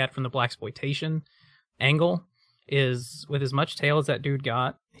going to look at it from the blaxploitation angle, is with as much tail as that dude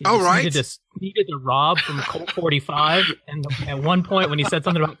got, he needed to rob from Colt 45, and at one point when he said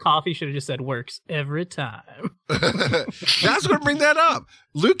something about coffee, should have just said works every time. That's going to bring that up.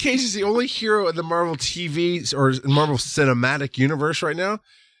 Luke Cage is the only hero in the Marvel TV or Marvel Cinematic Universe right now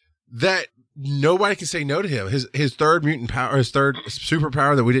that nobody can say no to him. His third mutant power, his third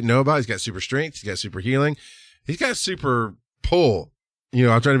superpower that we didn't know about, he's got super strength, he's got super healing, he's got super pull.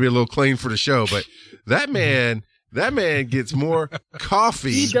 I'm trying to be a little clean for the show, but that man gets more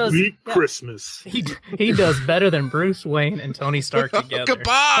coffee. He does. Christmas. He does better than Bruce Wayne and Tony Stark together.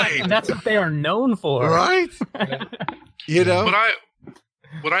 Goodbye. And that's what they are known for, right?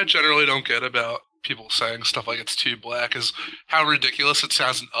 What I generally don't get about people saying stuff like it's too black is how ridiculous it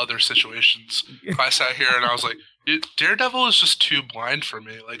sounds in other situations. If I sat here and I was like, Daredevil is just too blind for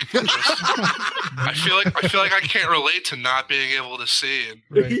me. Like, I feel like I can't relate to not being able to see and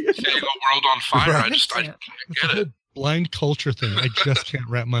seeing a world on fire. Right? I can't get it. Blind culture thing. I just can't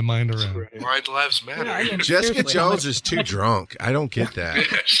wrap my mind around. Right. Blind lives matter. Yeah, I mean, Jessica Jones is too drunk. I don't get that.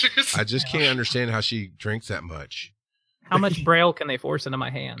 I just can't understand how she drinks that much. How much Braille can they force into my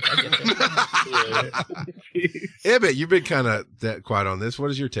hands? I get Ibbott, you've been kind of that quiet on this.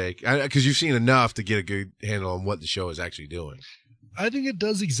 What is your take? Because you've seen enough to get a good handle on what the show is actually doing. I think it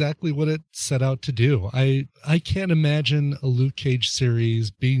does exactly what it set out to do. I can't imagine a Luke Cage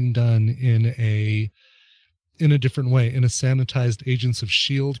series being done in a different way, in a sanitized Agents of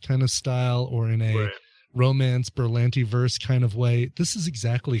S.H.I.E.L.D. kind of style, or in a romance Berlanti-verse kind of way. This is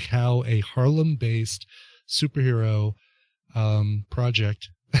exactly how a Harlem-based superhero project,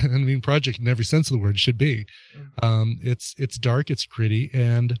 I mean project in every sense of the word, should be. It's dark, it's gritty,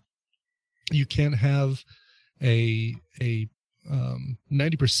 and you can't have a 90%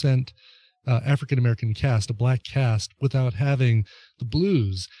 African American cast, a black cast, without having the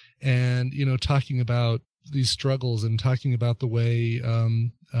blues and talking about these struggles and talking about the way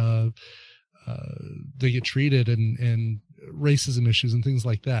they get treated and racism issues and things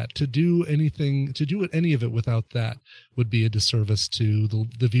like that. To do any of it without that would be a disservice to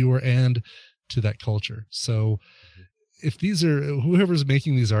the viewer and to that culture. So if whoever's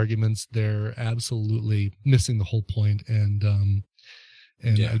making these arguments, they're absolutely missing the whole point. And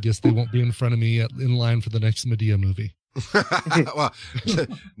I guess they won't be in front of me in line for the next Medea movie. Well,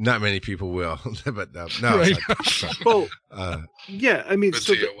 not many people will, but no. Right. Well, yeah, I mean,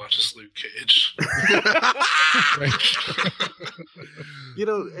 Medea watches Luke Cage.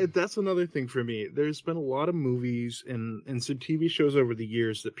 That's another thing for me. There's been a lot of movies and some TV shows over the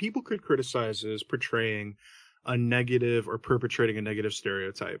years that people could criticize as portraying a negative or perpetrating a negative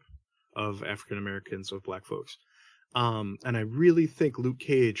stereotype of African Americans, of black folks. And I really think Luke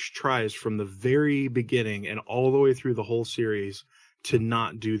Cage tries from the very beginning and all the way through the whole series to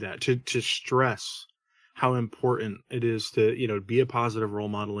not do that, to stress how important it is to, be a positive role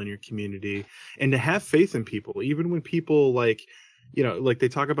model in your community and to have faith in people, even when people like they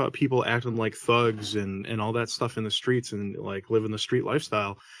talk about people acting like thugs and all that stuff in the streets and like living the street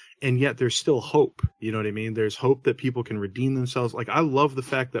lifestyle. And yet there's still hope. You know what I mean? There's hope that people can redeem themselves. Like, I love the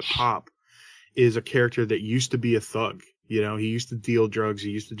fact that Pop is a character that used to be a thug. He used to deal drugs.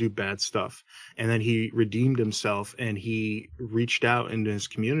 He used to do bad stuff. And then he redeemed himself and he reached out into his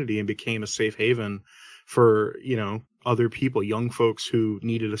community and became a safe haven for, other people, young folks who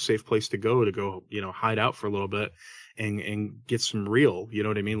needed a safe place to go, hide out for a little bit and get some real,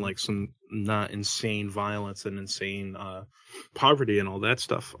 like some not insane violence and insane poverty and all that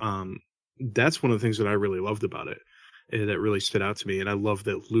stuff. That's one of the things that I really loved about it. That really stood out to me, and I love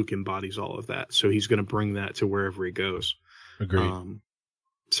that Luke embodies all of that. So he's going to bring that to wherever he goes. Agreed.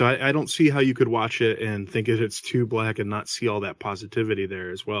 So I don't see how you could watch it and think it's too black and not see all that positivity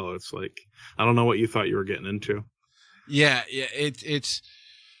there as well. It's like, I don't know what you thought you were getting into. Yeah, it's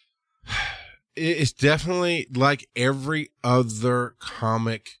definitely like every other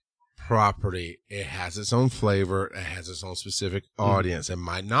comic property. It has its own flavor. It has its own specific audience. It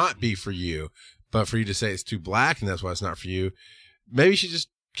might not be for you, but for you to say it's too black and that's why it's not for you, maybe you should just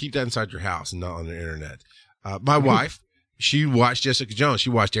keep that inside your house and not on the internet. My wife, she watched Jessica Jones. She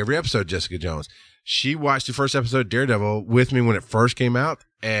watched every episode of Jessica Jones. She watched the first episode of Daredevil with me when it first came out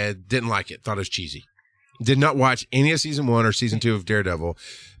and didn't like it. Thought it was cheesy. Did not watch any of season 1 or season 2 of Daredevil,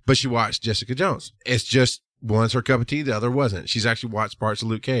 but she watched Jessica Jones. It's just one's her cup of tea, the other wasn't. She's actually watched parts of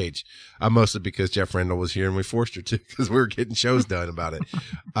Luke Cage, mostly because Jeff Randall was here and we forced her to because we were getting shows done about it.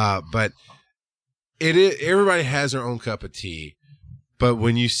 But it is, everybody has their own cup of tea. But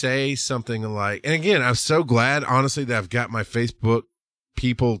when you say something like, and again, I'm so glad, honestly, that I've got my Facebook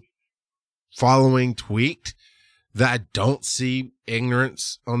people following tweaked that I don't see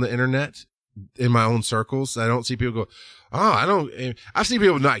ignorance on the internet in my own circles. I don't see people go, I see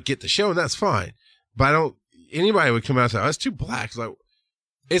people not get the show and that's fine. But anybody would come out and say, oh, it's too black. It's like,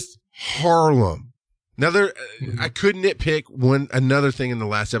 it's Harlem. Now I could nitpick another thing in the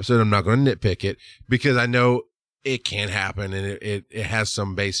last episode. I'm not going to nitpick it because I know it can happen and it has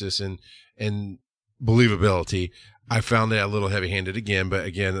some basis and believability. I found it a little heavy handed again, but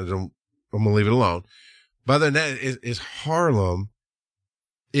again, I'm going to leave it alone. But other than that, is Harlem.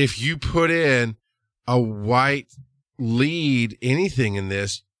 If you put in a white lead, anything in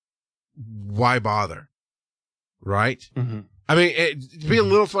this, why bother? Right? Mm-hmm. I mean, it'd be a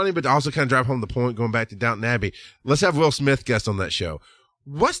little funny, but also kind of drive home the point going back to Downton Abbey. Let's have Will Smith guest on that show.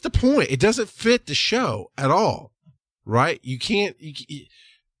 What's the point? It doesn't fit the show at all, right? You can't.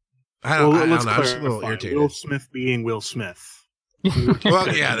 I don't know. I'm just a little irritated. Will Smith being Will Smith.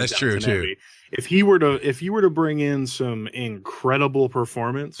 Well, yeah, that's true too. If he were to bring in some incredible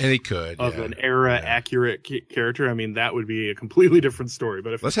performance, and he could of an era accurate character, I mean, that would be a completely different story.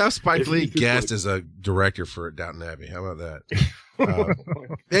 But let's have Spike Lee guest as a director for Downton Abbey. How about that?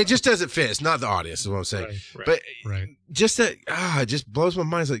 It just doesn't fit. It's not the audience, is what I'm saying. Right. But just that, it just blows my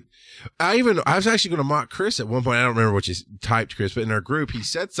mind. It's like, I was actually going to mock Chris at one point. I don't remember what you typed, Chris, but in our group, he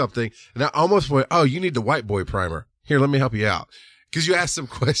said something, and I almost went, "Oh, you need the white boy primer. Here, let me help you out." Because you asked some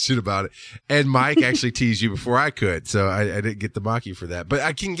question about it, and Mike actually teased you before I could, so I didn't get the mock you for that. But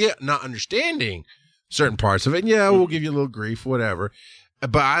I can get not understanding certain parts of it. And yeah, we'll give you a little grief, whatever.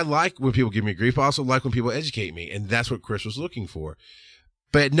 But I like when people give me grief. I also like when people educate me, and that's what Chris was looking for.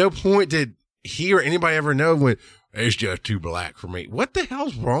 But at no point did he or anybody ever know when it's just too black for me. What the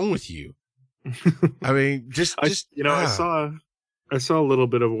hell's wrong with you? I mean, I saw a little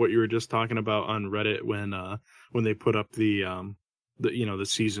bit of what you were just talking about on Reddit when they put up the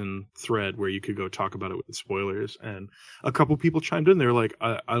season thread where you could go talk about it with spoilers, and a couple people chimed in. They're like,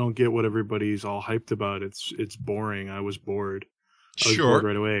 I don't get what everybody's all hyped about. It's boring. I was bored. I was bored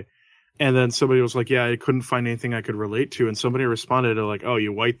right away. And then somebody was like, yeah, I couldn't find anything I could relate to. And somebody responded to like, oh,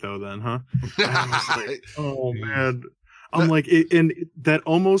 you white though then, huh? And I was like, oh man. I'm like, that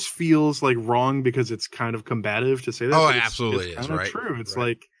almost feels like wrong because it's kind of combative to say that. Oh, absolutely. It's kind of true. It's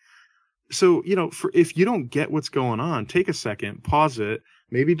like, so, if you don't get what's going on, take a second, pause it,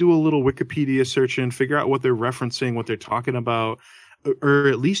 maybe do a little Wikipedia search and figure out what they're referencing, what they're talking about, or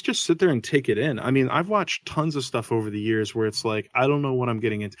at least just sit there and take it in. I mean, I've watched tons of stuff over the years where it's like, I don't know what I'm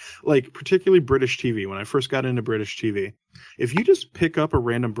getting into. Like, particularly British TV. When I first got into British TV, if you just pick up a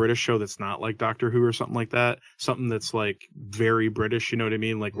random British show that's not like Doctor Who or something like that, something that's like very British, you know what I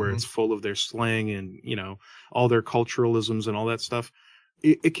mean? Like where it's full of their slang and, all their culturalisms and all that stuff.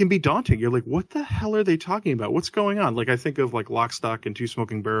 It can be daunting. You're like, what the hell are they talking about? What's going on? Like, I think of like Lock, Stock, and Two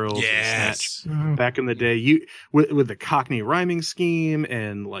Smoking Barrels and Snatch back in the day. With the Cockney rhyming scheme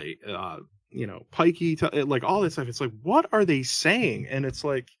and like, pikey, like all that stuff. It's like, what are they saying? And it's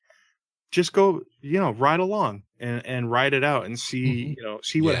like, just go, ride along and ride it out and see,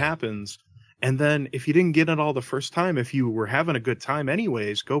 see what happens. And then if you didn't get it all the first time, if you were having a good time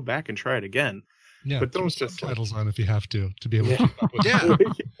anyways, go back and try it again. Yeah, but don't just titles on if you have to be able to keep up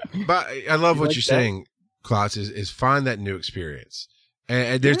with it. But I love what you're saying, Klaus, is find that new experience.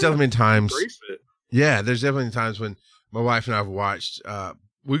 And there's definitely been times. Yeah, there's definitely times when my wife and I have watched,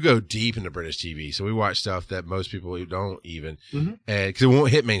 we go deep into British TV. So we watch stuff that most people don't even, and because it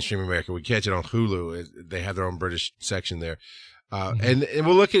won't hit mainstream America. We catch it on Hulu. They have their own British section there. And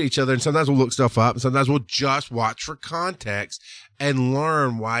we'll look at each other, and sometimes we'll look stuff up, and sometimes we'll just watch for context and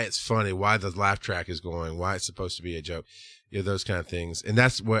learn why it's funny, why the laugh track is going, why it's supposed to be a joke, those kind of things. And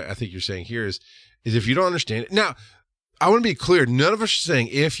that's what I think you're saying here is if you don't understand it. Now, I want to be clear. None of us are saying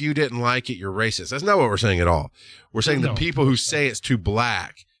if you didn't like it, you're racist. That's not what we're saying at all. We're saying the people who say it's too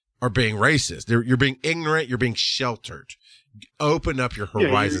black are being racist. You're being ignorant. You're being sheltered. Open up your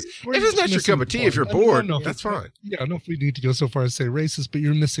horizons. If it's not your cup of tea, if you're bored, that's fine. Yeah, I don't know if we need to go so far as say racist, but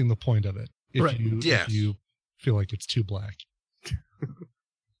you're missing the point of it. If you feel like it's too black.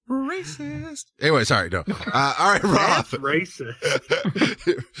 Racist. Anyway, sorry, no. All right, Rob. That's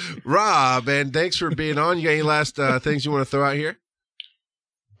racist. Rob, and thanks for being on. You got any last things you want to throw out here?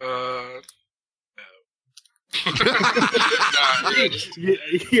 No.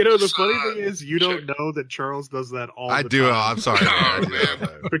 You know, the funny thing is, you don't know that Charles does that all the time. I do. I'm sorry. Oh, man.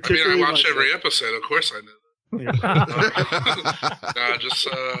 I watch every episode. Of course I know. Yeah. Just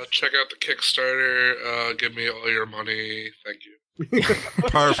check out the Kickstarter. Give me all your money. Thank you.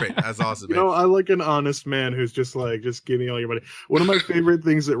 Perfect. That's awesome. You know, I like an honest man who's just like, just give me all your money. One of my favorite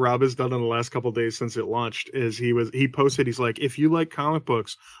things that Rob has done in the last couple of days since it launched is he posted, he's like, if you like comic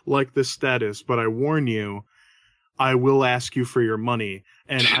books, like this status, but I warn you, I will ask you for your money,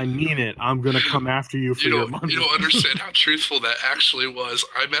 and I mean it. I'm going to come after you for your money. You don't understand how truthful that actually was.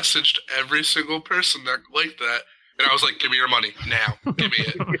 I messaged every single person that liked that, and I was like, give me your money now. Give me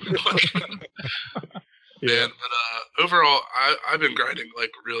it. Yeah. Man, but overall, I've been grinding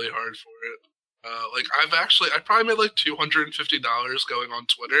like really hard for it. Like I probably made like $250 going on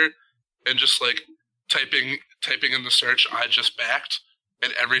Twitter and just like typing in the search I just backed,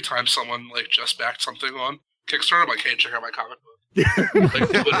 and every time someone like just backed something on Kickstarter, I'm like, hey, check out my comic book. Like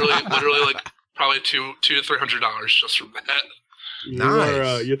literally like probably $200 to $300 just from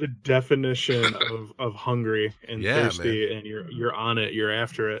that. You're the definition of hungry and thirsty, man. And you're on it. You're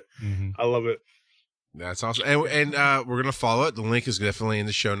after it. Mm-hmm. I love it. That's awesome. And we're going to follow it. The link is definitely in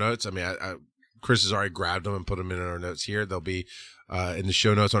the show notes. I mean, Chris has already grabbed them and put them in our notes here. They'll be in the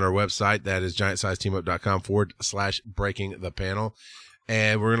show notes on our website. That is giantsizeteamup.com/breaking the panel.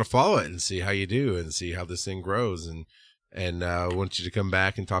 And we're going to follow it and see how you do and see how this thing grows. And I want you to come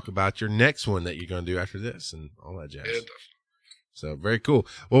back and talk about your next one that you're going to do after this and all that jazz. Yeah, so very cool.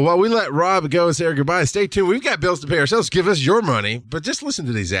 Well, while we let Rob go and say our goodbye, stay tuned. We've got bills to pay ourselves. Give us your money, but just listen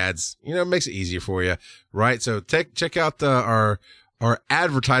to these ads. You know, it makes it easier for you, right? So check out our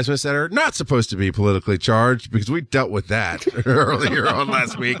advertisements that are not supposed to be politically charged, because we dealt with that earlier on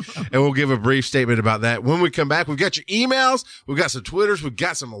last week, and we'll give a brief statement about that. When we come back, we've got your emails, we've got some Twitters, we've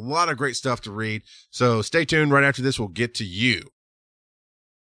got a lot of great stuff to read. So stay tuned. Right after this, we'll get to you.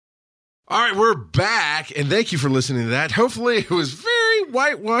 All right, we're back, and thank you for listening to that. Hopefully it was very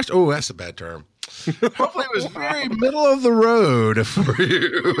whitewashed. Oh, that's a bad term. Hopefully it was very middle of the road for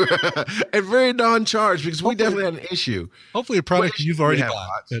you and very non-charged, because we definitely had an issue. Hopefully a product you've already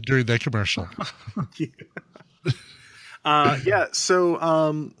bought during that commercial.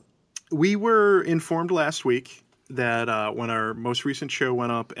 So we were informed last week that when our most recent show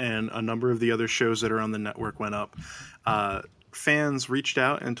went up and a number of the other shows that are on the network went up, fans reached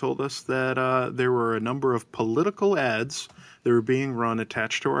out and told us that there were a number of political ads that were being run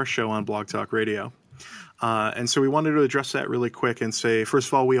attached to our show on Blog Talk Radio. And so we wanted to address that really quick and say, first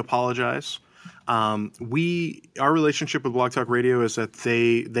of all, we apologize. Our relationship with Blog Talk Radio is that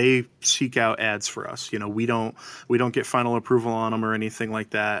they seek out ads for us. You know, we don't get final approval on them or anything like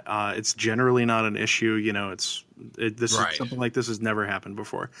that. It's generally not an issue. You know, something like this has never happened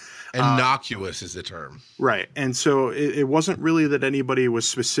before. Innocuous is the term. Right. And so it wasn't really that anybody was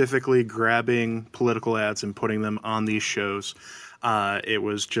specifically grabbing political ads and putting them on these shows. It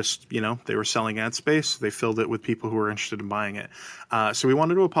was just, they were selling ad space. They filled it with people who were interested in buying it. So we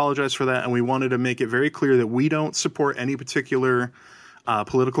wanted to apologize for that, and we wanted to make it very clear that we don't support any particular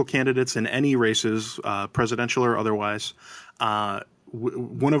political candidates in any races, presidential or otherwise.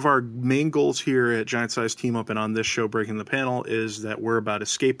 One of our main goals here at Giant Size Team Up and on this show, Breaking the Panel, is that we're about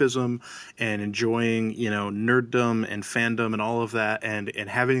escapism and enjoying, nerddom and fandom and all of that, and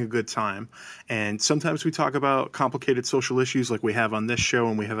having a good time. And sometimes we talk about complicated social issues like we have on this show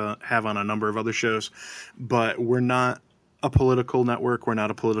and we have on a number of other shows, but we're not a political network. We're not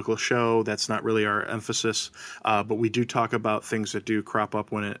a political show. That's not really our emphasis. But we do talk about things that do crop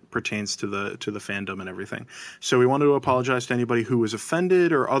up when it pertains to the fandom and everything. So we wanted to apologize to anybody who was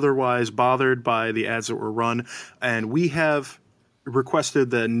offended or otherwise bothered by the ads that were run. And we have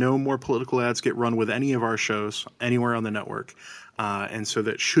requested that no more political ads get run with any of our shows anywhere on the network. And so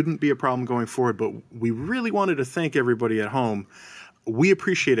that shouldn't be a problem going forward. But we really wanted to thank everybody at home we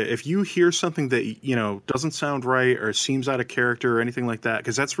appreciate it. If you hear something that, you know, doesn't sound right or seems out of character or anything like that,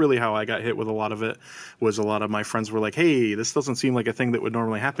 because that's really how I got hit with a lot of it, was a lot of my friends were like, hey, this doesn't seem like a thing that would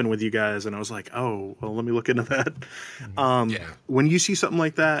normally happen with you guys. And I was like, oh, well, let me look into that. When you see something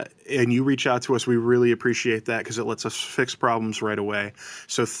like that and you reach out to us, we really appreciate that because it lets us fix problems right away.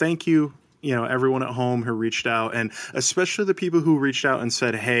 So thank you, you know, everyone at home who reached out, and especially the people who reached out and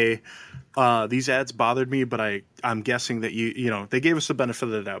said, hey, these ads bothered me, but I'm guessing that you know, they gave us the benefit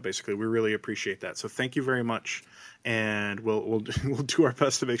of the doubt. Basically, we really appreciate that. So thank you very much, and we'll do our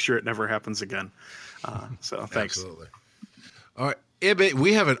best to make sure it never happens again. So thanks. Absolutely. All right, Ibit,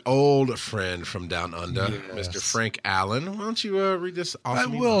 we have an old friend from down under, Mr. Frank Allen. Why don't you read this?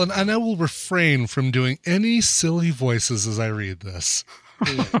 Awesome I will, and I will refrain from doing any silly voices as I read this.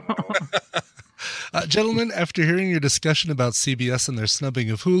 Gentlemen, after hearing your discussion about CBS and their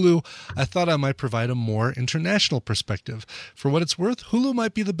snubbing of Hulu, I thought I might provide a more international perspective. For what it's worth, Hulu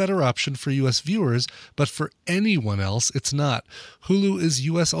might be the better option for U.S. viewers, but for anyone else, it's not. Hulu is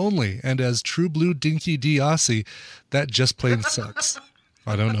U.S. only, and as true blue dinky D Aussie, that just plain sucks.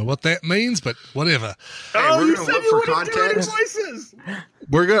 I don't know what that means, but whatever. Hey, we're gonna look for context.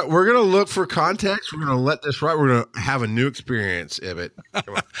 We're gonna look for context. We're gonna let this ride. We're gonna have a new experience, Ibit.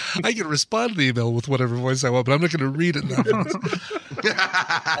 Come on. I can respond to the email with whatever voice I want, but I'm not going to read it in that voice.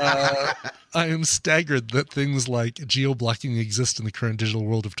 I am staggered that things like geo-blocking exist in the current digital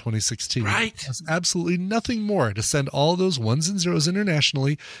world of 2016. Right. It has absolutely nothing more to send all those ones and zeros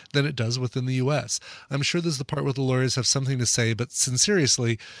internationally than it does within the U.S. I'm sure there's the part where the lawyers have something to say, but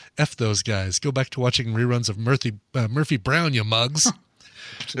seriously, F those guys. Go back to watching reruns of Murphy Brown, you mugs.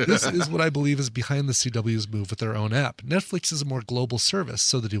 This is what I believe is behind the CW's move with their own app. Netflix is a more global service,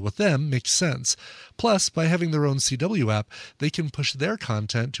 so the deal with them makes sense. Plus, by having their own CW app, they can push their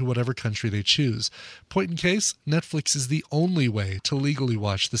content to whatever country they choose. Point in case, Netflix is the only way to legally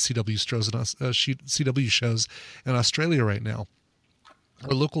watch the CW shows in Australia right now.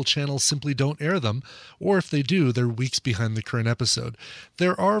 Our local channels simply don't air them, or if they do, they're weeks behind the current episode.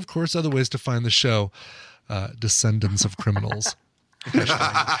 There are, of course, other ways to find the show. Descendants of Criminals.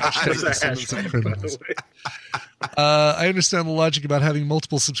 Descendants of Criminals. I understand the logic about having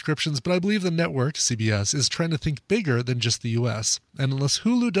multiple subscriptions, but I believe the network, CBS, is trying to think bigger than just the US. And unless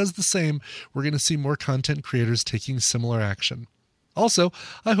Hulu does the same, we're going to see more content creators taking similar action. Also,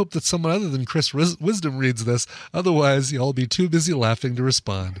 I hope that someone other than Chris Wisdom reads this. Otherwise, y'all be too busy laughing to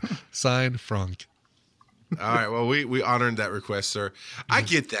respond. Signed, Frank. All right. Well, we honored that request, sir. I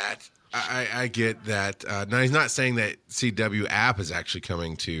get that. I get that. Now, he's not saying that CW app is actually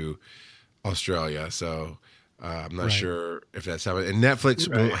coming to Australia, so I'm not sure if that's how it. And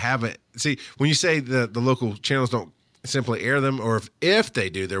Netflix won't have it. See, when you say the local channels don't simply air them, or if they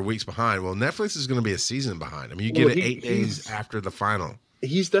do, they're weeks behind. Well, Netflix is going to be a season behind. I mean, you get it 8 days after the final.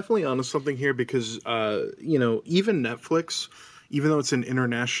 He's definitely onto something here because, you know, even Netflix, even though it's an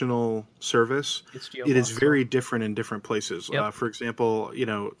international service, it is very different in different places. Yep. For example, you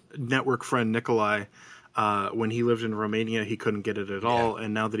know, network friend Nikolai, when he lived in Romania, he couldn't get it at all.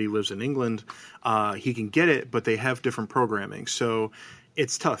 And now that he lives in England, he can get it, but they have different programming. So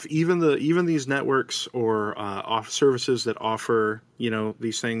it's tough. Even these networks or off services that offer, you know,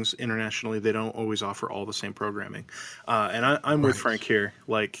 these things internationally, they don't always offer all the same programming. And I'm with Frank here.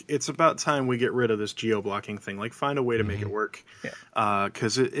 Like, it's about time we get rid of this geo-blocking thing. Like, find a way to make it work.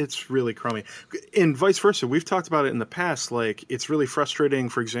 Because it's really crummy. And vice versa. We've talked about it in the past. Like, it's really frustrating,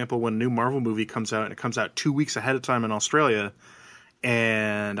 for example, when a new Marvel movie comes out and it comes out 2 weeks ahead of time in Australia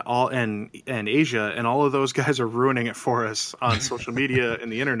and Asia, and all of those guys are ruining it for us on social media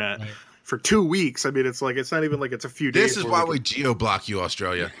and the internet for 2 weeks. I mean, it's like, it's not even like it's a few days. This is why we geo-block you,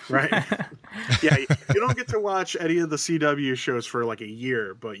 Australia. Right? Yeah, you don't get to watch any of the CW shows for like a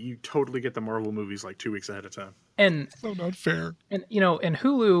year, but you totally get the Marvel movies like 2 weeks ahead of time. And So not fair. And, you know, in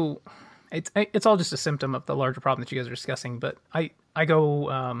Hulu, it's all just a symptom of the larger problem that you guys are discussing. But I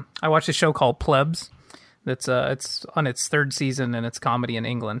watch this show called Plebs. That's it's on its third season, and it's comedy in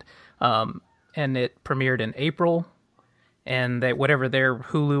England. And it premiered in April, and whatever their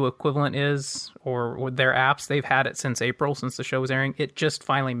Hulu equivalent is, or their apps, they've had it since April, since the show was airing. It just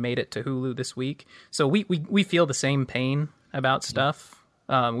finally made it to Hulu this week. So we feel the same pain about stuff.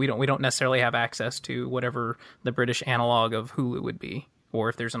 We don't necessarily have access to whatever the British analog of Hulu would be, or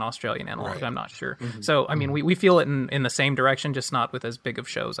if there's an Australian analog, I'm not sure. So I mean, we feel it in the same direction, just not with as big of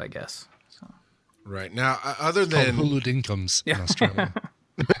shows, I guess. So. Right. Now, other It's called than Hulu Dincoms in Australia.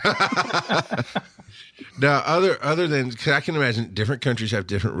 now, other than, 'cause I can imagine different countries have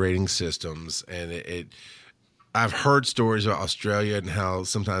different rating systems, and I've heard stories about Australia and how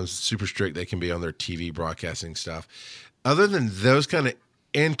sometimes super strict they can be on their TV broadcasting stuff. other than those kind of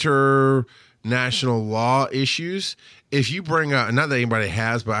international law issues, if you bring up, not that anybody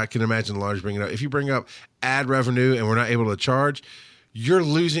has, but I can imagine lawyers bringing it up, if you bring up ad revenue and we're not able to charge, you're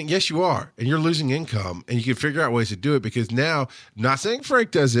losing. Yes, you are. And you're losing income. And you can figure out ways to do it, because now, not saying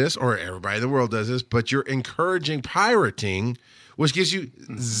Frank does this or everybody in the world does this, but you're encouraging pirating, which gives you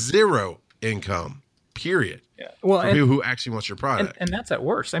zero income, period. Yeah. Well, for people who actually want your product. And that's at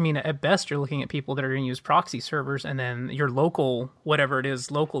worst. I mean, at best, you're looking at people that are going to use proxy servers, and then your local, whatever it is,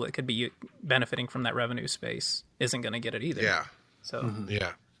 local that could be benefiting from that revenue space isn't going to get it either. Yeah. So,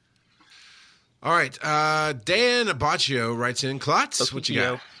 yeah. All right. Dan Baccio writes in, Klotz, what you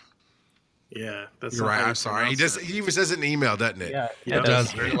got? Yeah, that's You're right. I'm sorry. He even says it in email, doesn't it? Yeah, It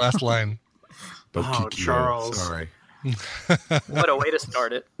does. Very last line. Oh, Charles. Sorry. what a way to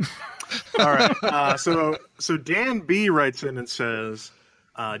start it. All right. So Dan B writes in and says,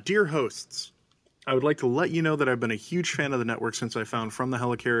 "Dear hosts, I would like to let you know that I've been a huge fan of the network since I found From the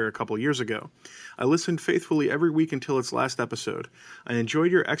Helicarrier a couple years ago. I listened faithfully every week until its last episode. I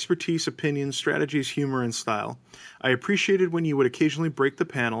enjoyed your expertise, opinions, strategies, humor, and style. I appreciated when you would occasionally break the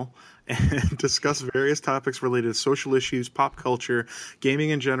panel and discuss various topics related to social issues, pop culture,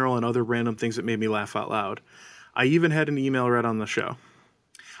 gaming in general, and other random things that made me laugh out loud. I even had an email read on the show.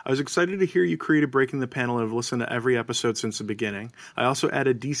 I was excited to hear you created Breaking the Panel and have listened to every episode since the beginning. I also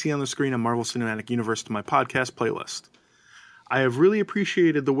added DC on the Screen and Marvel Cinematic Universe to my podcast playlist. I have really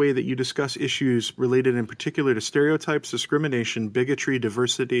appreciated the way that you discuss issues related in particular to stereotypes, discrimination, bigotry,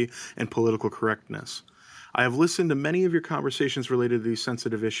 diversity, and political correctness. I have listened to many of your conversations related to these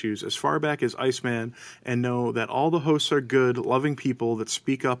sensitive issues as far back as Iceman, and know that all the hosts are good, loving people that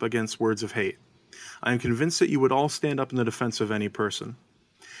speak up against words of hate. I am convinced that you would all stand up in the defense of any person.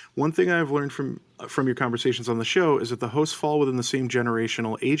 One thing I have learned from your conversations on the show is that the hosts fall within the same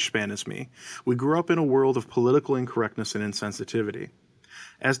generational age span as me. We grew up in a world of political incorrectness and insensitivity.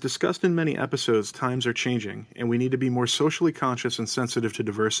 As discussed in many episodes, times are changing, and we need to be more socially conscious and sensitive to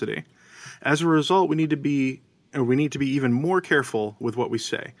diversity. As a result, we need to be even more careful with what we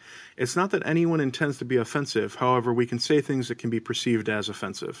say. It's not that anyone intends to be offensive, however, we can say things that can be perceived as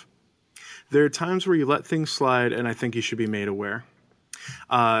offensive. There are times where you let things slide, and I think you should be made aware.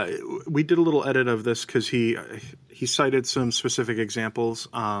 We did a little edit of this because he cited some specific examples,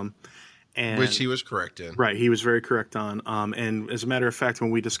 and Which he was correct in. Right, he was very correct on. And as a matter of fact,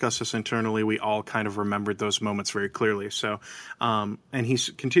 when we discussed this internally, we all kind of remembered those moments very clearly. So, and he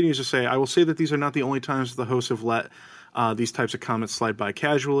continues to say, "I will say that these are not the only times the hosts have let these types of comments slide by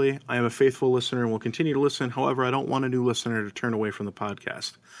casually. I am a faithful listener and will continue to listen. However, I don't want a new listener to turn away from the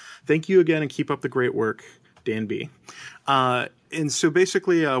podcast. Thank you again, and keep up the great work, Dan B." And so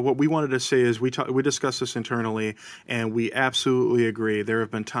basically what we wanted to say is we discussed this internally, and we absolutely agree. There have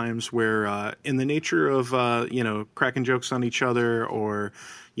been times where in the nature of, cracking jokes on each other or,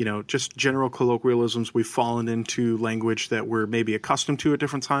 just general colloquialisms, we've fallen into language that we're maybe accustomed to at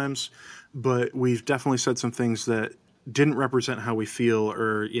different times, but we've definitely said some things that didn't represent how we feel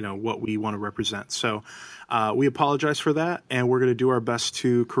or, what we want to represent. So we apologize for that, and we're going to do our best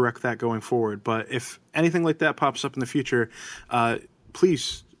to correct that going forward. But if anything like that pops up in the future,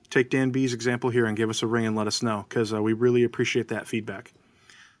 please take Dan B's example here and give us a ring and let us know, because we really appreciate that feedback.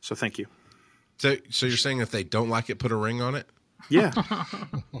 So thank you. So you're saying if they don't like it, put a ring on it? Yeah.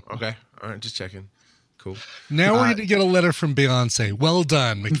 Okay. All right. Just checking. Cool. Now we're going to get a letter from Beyonce. Well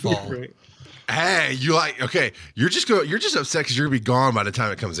done, McFall. Right. Hey, you're just upset because you're gonna be gone by the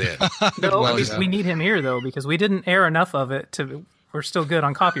time it comes in. No, Well, we need him here though, because we didn't air enough of it to. We're still good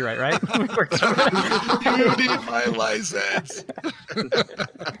on copyright, right? You need my license.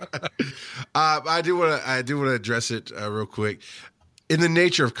 I do want to address it real quick. In the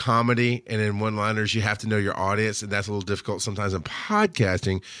nature of comedy and in one-liners, you have to know your audience, and that's a little difficult sometimes in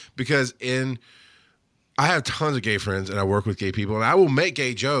podcasting because I have tons of gay friends, and I work with gay people, and I will make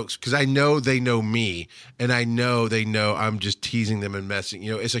gay jokes because I know they know me, and I know they know I'm just teasing them and messing.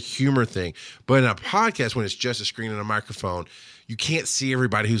 It's a humor thing. But in a podcast, when it's just a screen and a microphone, you can't see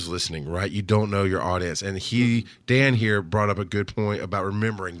everybody who's listening, right? You don't know your audience. And Dan here brought up a good point about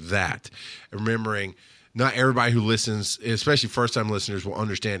remembering that. Remembering not everybody who listens, especially first-time listeners, will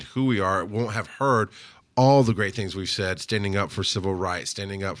understand who we are, won't have heard all the great things we've said, standing up for civil rights,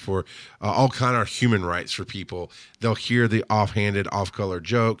 standing up for all kind of human rights for people. They'll hear the offhanded, off-color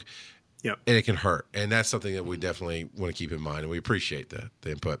joke, Yep. and it can hurt. And that's something that we definitely want to keep in mind, and we appreciate the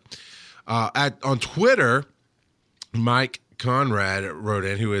input. On Twitter, Mike Conrad wrote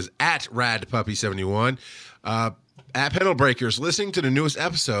in, who is at RadPuppy71. at Panel Breakers, listening to the newest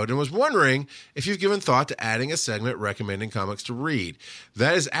episode and was wondering if you've given thought to adding a segment recommending comics to read.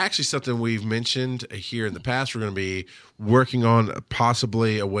 That is actually something we've mentioned here in the past. We're going to be working on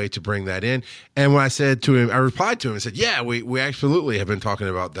possibly a way to bring that in. And when I said to him, I replied to him and said, yeah, we absolutely have been talking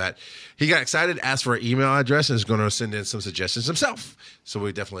about that. He got excited, asked for an email address, and is going to send in some suggestions himself. So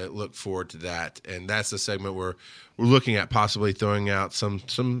we definitely look forward to that. And that's the segment where we're looking at possibly throwing out some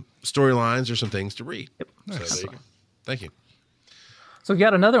storylines or some things to read. Yep. So there you go. Thank you. So we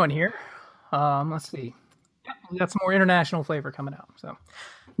got another one here. Let's see. We got some more international flavor coming out. So,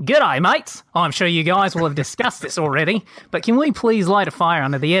 g'day, mates. I'm sure you guys will have discussed this already, but can we please light a fire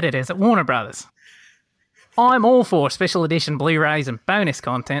under the editors at Warner Brothers? I'm all for special edition Blu-rays and bonus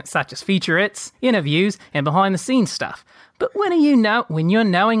content such as featurettes, interviews, and behind-the-scenes stuff. But when you're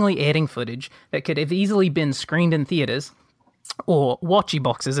knowingly adding footage that could have easily been screened in theaters, or watchy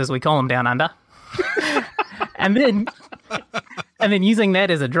boxes as we call them down under, and then using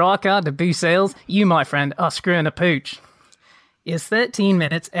that as a draw card to boost sales, you, my friend, are screwing a pooch. Is 13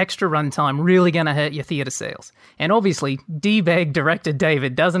 minutes extra runtime really going to hurt your theater sales? And obviously, D-bag director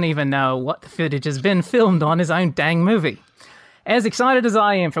David doesn't even know what the footage has been filmed on his own dang movie. As excited as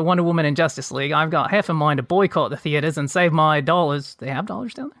I am for Wonder Woman and Justice League, I've got half a mind to boycott the theaters and save my dollars. They have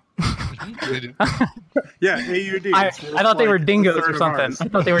dollars down there? Yeah, AUD. I thought they were dingoes or something. I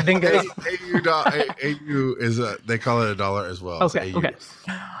thought they were dingoes. AU is they call it $1 as well. Okay, okay.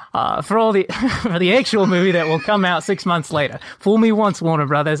 For the actual movie that will come out 6 months later. Fool me once, Warner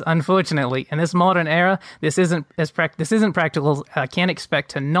Brothers. Unfortunately, in this modern era, this isn't practical. I can't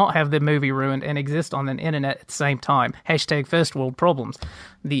expect to not have the movie ruined and exist on the internet at the same time. # first world problems.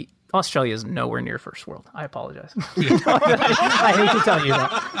 Australia is nowhere near first world. I apologize. I hate to tell you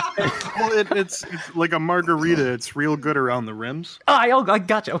that. Well, it's like a margarita. It's real good around the rims. I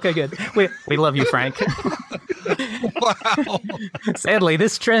gotcha. Okay, good. We love you, Frank. Wow. Sadly,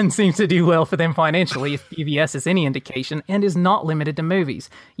 this trend seems to do well for them financially if PBS is any indication, and is not limited to movies.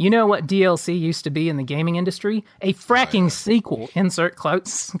 You know what DLC used to be in the gaming industry? A fracking sequel. Insert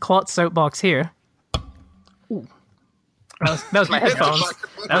clot soapbox here. Ooh. That was my headphones.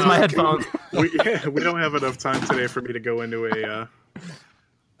 That was my headphones. We don't have enough time today for me to go into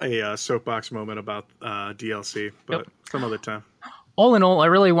a soapbox moment about DLC, but some other time. All in all, I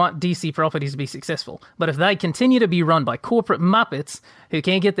really want DC properties to be successful, but if they continue to be run by corporate muppets who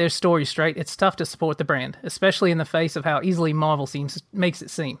can't get their story straight, it's tough to support the brand, especially in the face of how easily Marvel makes it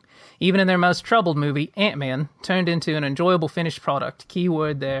seem. Even in their most troubled movie, Ant-Man turned into an enjoyable finished product.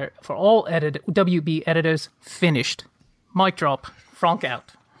 Keyword there for all WB editors: finished. Mic drop. Frank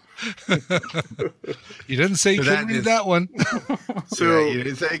out. You didn't say you couldn't read that one. So you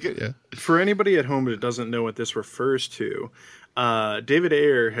didn't say it. Yeah. For anybody at home that doesn't know what this refers to, David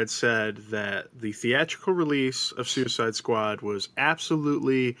Ayer had said that the theatrical release of Suicide Squad was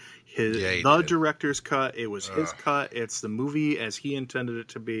absolutely the director's cut. It was his cut. It's the movie as he intended it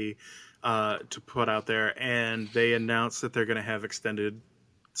to be, to put out there. And they announced that they're going to have extended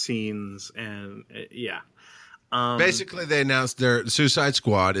scenes and Basically, they announced their Suicide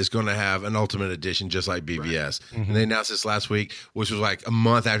Squad is going to have an Ultimate Edition, just like BVS. Right. Mm-hmm. And they announced this last week, which was like a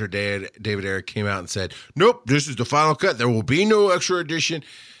month after David Ayer came out and said, "Nope, this is the final cut. There will be no extra edition."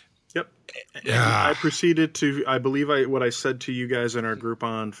 Yep. Yeah. I proceeded to. I believe what I said to you guys in our group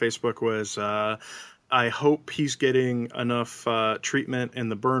on Facebook was, I hope he's getting enough treatment in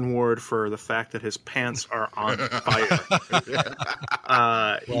the burn ward for the fact that his pants are on fire.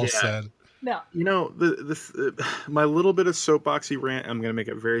 Well said. Now, you know, my little bit of soapboxy rant, I'm going to make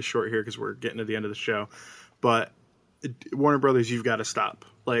it very short here because we're getting to the end of the show. But Warner Brothers, you've got to stop.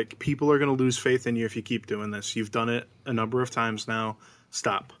 Like, people are going to lose faith in you if you keep doing this. You've done it a number of times now.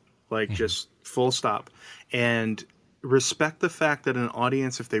 Stop. Like, just full stop. And respect the fact that an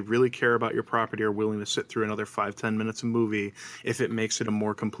audience, if they really care about your property, are willing to sit through another 5-10 minutes of movie if it makes it a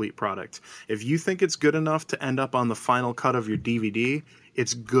more complete product. If you think it's good enough to end up on the final cut of your DVD,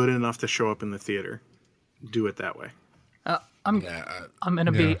 it's good enough to show up in the theater. Do it that way. I'm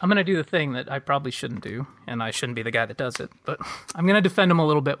gonna do the thing that I probably shouldn't do, and I shouldn't be the guy that does it, but I'm gonna defend him a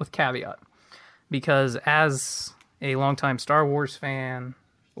little bit with caveat, because as a longtime Star Wars fan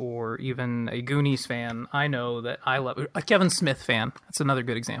or even a Goonies fan, I know that I love a Kevin Smith fan. That's another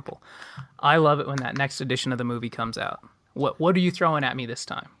good example. I love it when that next edition of the movie comes out. What are you throwing at me this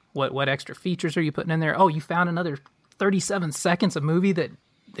time? What extra features are you putting in there? Oh, you found another 37 seconds of movie that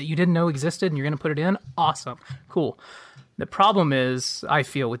you didn't know existed and you're going to put it in? Awesome. Cool. The problem is, I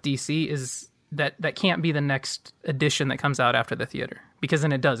feel, with DC is that can't be the next edition that comes out after the theater. Because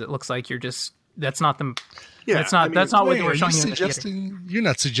then it looks like you're just That's not the. Yeah, that's not. I mean, that's not what Wait, they were are you showing you in the theater. suggesting you're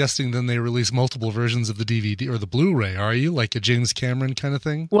not suggesting then they release multiple versions of the DVD or the Blu-ray, are you? Like a James Cameron kind of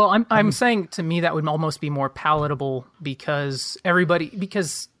thing? Well, I'm saying to me that would almost be more palatable because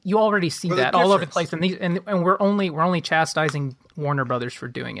you already see Well, the that all over the difference- place, and we're only chastising Warner Brothers for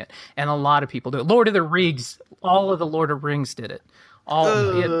doing it, and a lot of people do it. Lord of the Rings, all of the Lord of the Rings did it.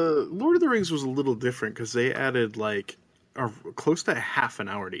 Lord of the Rings was a little different because they added close to half an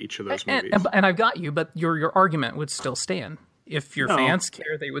hour to each of those movies. And I've got you, but your argument would still stand. If your No. fans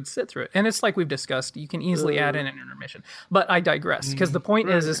care, they would sit through it. And it's like we've discussed, you can easily add in an intermission. But I digress, because the point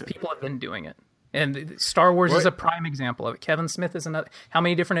is people have been doing it. And Star Wars is a prime example of it. Kevin Smith is another. How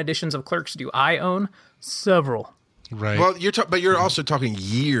many different editions of Clerks do I own? Several. Right. Well, but you're also talking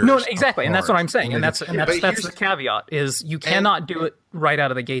years. No, exactly, and that's what apart. I'm saying, and that's But that's here's- the caveat is you cannot do it right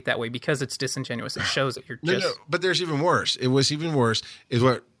out of the gate that way because it's disingenuous. It shows that you're just No, but there's even worse. It was even worse is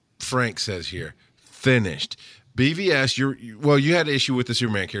what Frank says here. Finished. BVS, you had an issue with the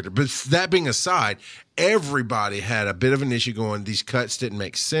Superman character, but that being aside, everybody had a bit of an issue going, these cuts didn't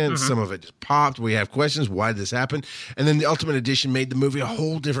make sense. Mm-hmm. Some of it just popped. We have questions. Why did this happen? And then the Ultimate Edition made the movie a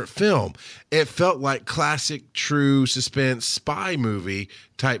whole different film. It felt like classic, true suspense spy movie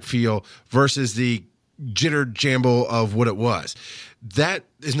type feel versus the jitter jamble of what it was. That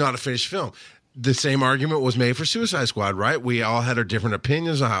is not a finished film. The same argument was made for Suicide Squad, right? We all had our different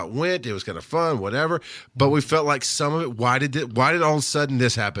opinions on how it went. It was kind of fun, whatever. But we felt like some of it, why did all of a sudden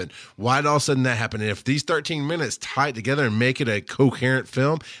this happen? Why did all of a sudden that happen? And if these 13 minutes tie together and make it a coherent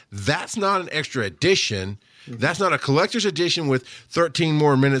film, that's not an extra edition. That's not a collector's edition with 13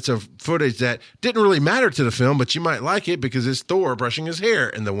 more minutes of footage that didn't really matter to the film, but you might like it because it's Thor brushing his hair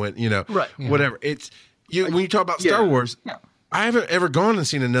in the wind, whatever. It's when you talk about Star Wars. Yeah. I haven't ever gone and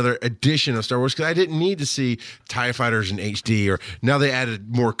seen another edition of Star Wars because I didn't need to see TIE Fighters in HD, or now they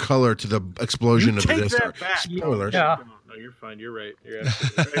added more color to the explosion of Take this. that Or back. spoilers. Yeah. No, you're fine. You're right. You're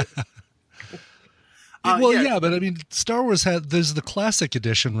absolutely right. But I mean, Star Wars there's the classic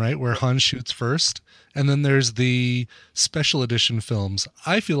edition, right, where Han shoots first, and then there's the special edition films.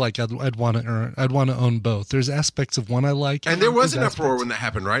 I feel like I'd want to own both. There's aspects of one I like, And there was an there's uproar aspects- when that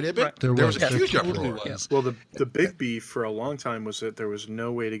happened, right, Ibbot? Right. There was was. a huge There totally uproar. was. Well, the big beef for a long time was that there was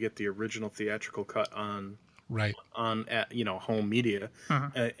no way to get the original theatrical cut on Right. home media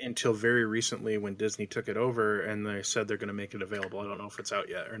until very recently when Disney took it over and they said they're going to make it available. I don't know if it's out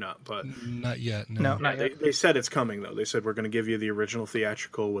yet or not, but Not yet. no, not yet. they said it's coming though. They said we're going to give you the original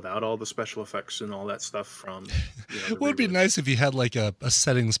theatrical without all the special effects and all that stuff from. It would be nice if you had like a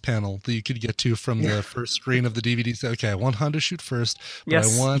settings panel that you could get to from the first screen of the DVD. Say, okay, I want Han to shoot first, but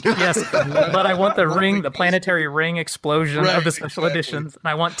Yes, I want but I want the ring, the planetary ring explosion Right, of the special editions, and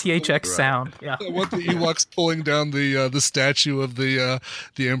I want THX sound. Yeah, I want the Ewoks pulling down the statue of the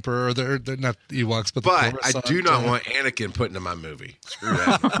Emperor, or the not the Ewoks, but the But I Coruscant, do not want Anakin put in my movie. Screw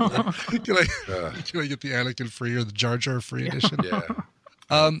that. Can I get the Anakin free or the Jar Jar free edition? Yeah.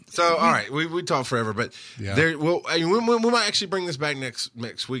 So, all right, we talk forever, but Yeah. we might actually bring this back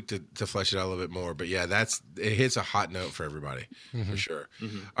next week to flesh it out a little bit more. But yeah, it hits a hot note for everybody for sure.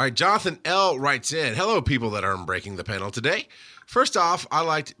 All right, Jonathan L writes in, "Hello, people that are breaking the panel today. First off, I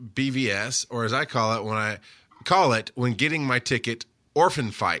liked BVS, or as I call it when getting my ticket,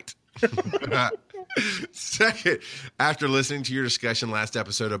 orphan fight." Second, after listening to your discussion last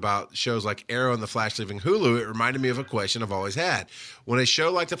episode about shows like Arrow and The Flash leaving Hulu, it reminded me of a question I've always had. When a show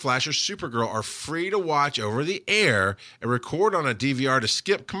like The Flash or Supergirl are free to watch over the air and record on a DVR to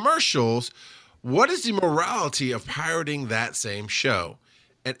skip commercials, what is the morality of pirating that same show?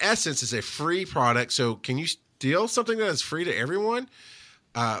 In essence, it's a free product, so can you steal something that is free to everyone?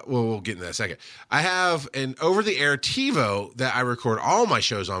 We'll get into that in a second. I have an over-the-air TiVo that I record all my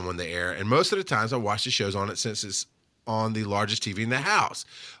shows on when they air, and most of the times I watch the shows on it since it's on the largest TV in the house.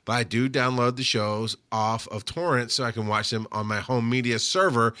 But I do download the shows off of torrents so I can watch them on my home media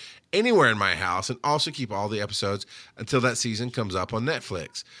server anywhere in my house, and also keep all the episodes until that season comes up on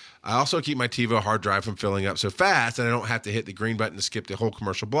Netflix. I also keep my TiVo hard drive from filling up so fast that I don't have to hit the green button to skip the whole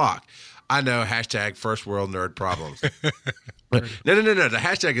commercial block. I know, hashtag first world nerd problems. No. The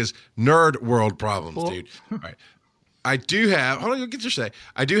hashtag is nerd world problems, dude. All right. I do have, hold on, you'll get your say.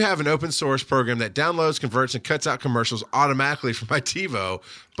 I do have an open source program that downloads, converts, and cuts out commercials automatically from my TiVo,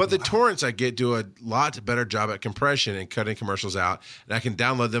 but the torrents I get do a lot better job at compression and cutting commercials out, and I can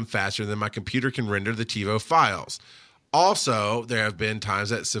download them faster than my computer can render the TiVo files. Also, there have been times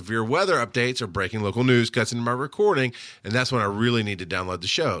that severe weather updates or breaking local news cuts into my recording, and that's when I really need to download the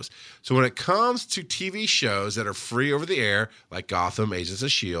shows. So when it comes to TV shows that are free over the air, like Gotham, Agents of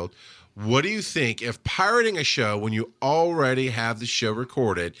S.H.I.E.L.D., What do you think if pirating a show when you already have the show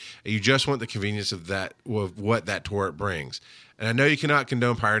recorded and you just want the convenience of that, of what that torrent brings? And I know you cannot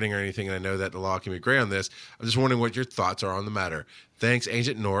condone pirating or anything, and I know that the law can be gray on this. I'm just wondering what your thoughts are on the matter. Thanks,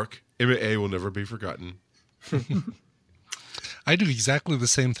 Agent Nork. MA will never be forgotten. I do exactly the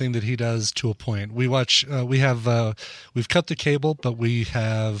same thing that he does to a point. We watch, we've cut the cable, but we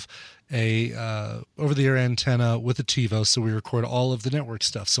have a over-the-air antenna with a TiVo, so we record all of the network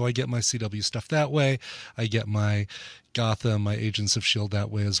stuff. So I get my CW stuff that way. I get my Gotham, my Agents of S.H.I.E.L.D.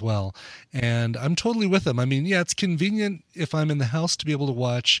 that way as well. And I'm totally with him. I mean, yeah, it's convenient if I'm in the house to be able to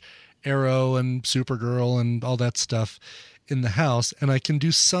watch Arrow and Supergirl and all that stuff in the house, and I can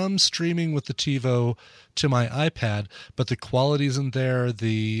do some streaming with the TiVo to my iPad, but the quality isn't there.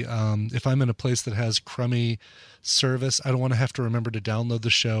 The if I'm in a place that has crummy service, I don't want to have to remember to download the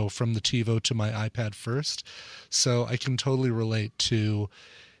show from the TiVo to my iPad first. So I can totally relate to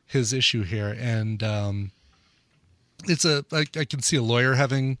his issue here, and I can see a lawyer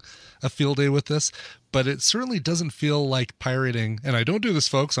having a field day with this, but it certainly doesn't feel like pirating. And I don't do this,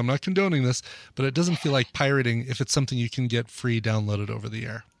 folks. I'm not condoning this, but it doesn't feel like pirating if it's something you can get free downloaded over the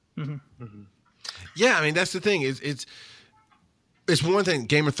air. Mm-hmm. Mm-hmm. Yeah, I mean, that's the thing. It's one thing,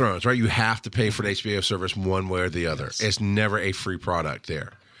 Game of Thrones, right? You have to pay for the HBO service one way or the other. Yes. It's never a free product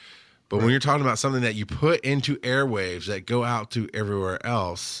there. But when you're talking about something that you put into airwaves that go out to everywhere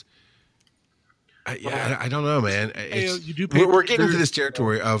else, I don't know, man. We're getting into this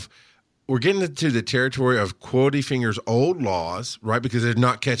territory of Quody Finger's old laws, right? Because they're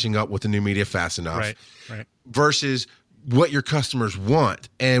not catching up with the new media fast enough, right? Versus what your customers want.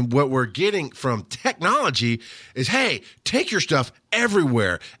 And what we're getting from technology is, hey, take your stuff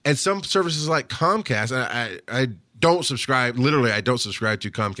everywhere. And some services like Comcast, I don't subscribe. Literally, I don't subscribe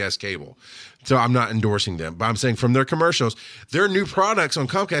to Comcast cable. So I'm not endorsing them. But I'm saying from their commercials, their new products on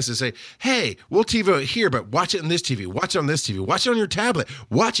Comcast that say, hey, we'll TiVo it here, but watch it on this TV. Watch it on this TV. Watch it on your tablet.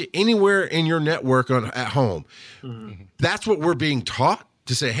 Watch it anywhere in your network at home. Mm-hmm. That's what we're being taught,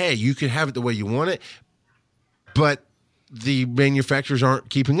 to say, hey, you can have it the way you want it. But the manufacturers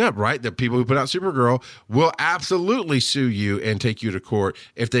aren't keeping up, right? The people who put out Supergirl will absolutely sue you and take you to court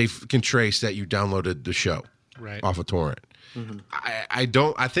if they can trace that you downloaded the show off a torrent. Mm-hmm.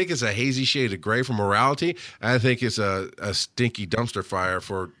 I think it's a hazy shade of gray for morality. I think it's a stinky dumpster fire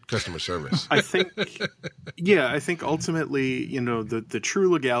for customer service. I think ultimately, the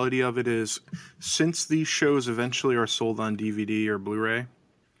true legality of it is, since these shows eventually are sold on DVD or Blu-ray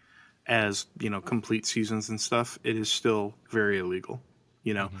as, complete seasons and stuff, it is still very illegal,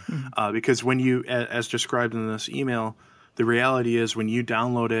 mm-hmm. Because when you, as described in this email, the reality is when you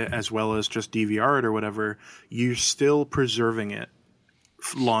download it as well as just DVR it or whatever, you're still preserving it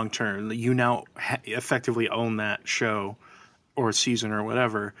long term. You now effectively own that show or season or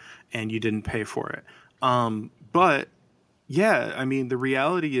whatever, and you didn't pay for it. But yeah, I mean, the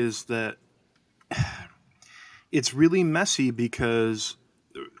reality is that it's really messy because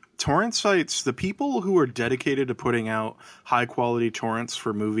torrent sites, the people who are dedicated to putting out high quality torrents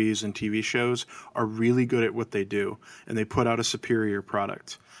for movies and TV shows are really good at what they do, and they put out a superior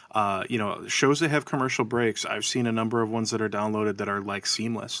product. Shows that have commercial breaks, I've seen a number of ones that are downloaded that are like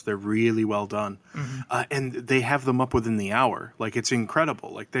seamless. They're really well done. Mm-hmm. And they have them up within the hour. Like, it's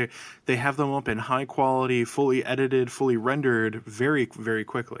incredible. Like, they have them up in high quality, fully edited, fully rendered very, very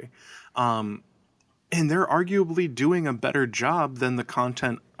quickly. And they're arguably doing a better job than the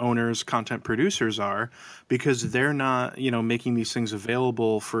content owners, content producers are, because they're not, making these things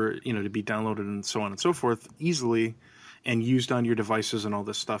available for, to be downloaded and so on and so forth easily and used on your devices and all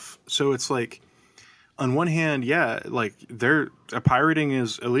this stuff. So it's like, on one hand, yeah, like pirating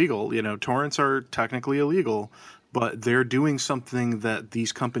is illegal. Torrents are technically illegal, but they're doing something that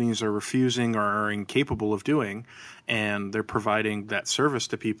these companies are refusing or are incapable of doing, and they're providing that service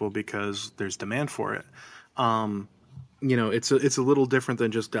to people because there's demand for it. It's a little different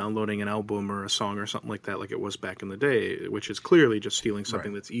than just downloading an album or a song or something like that, like it was back in the day, which is clearly just stealing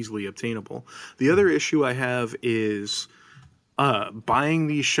something that's easily obtainable. The other issue I have is buying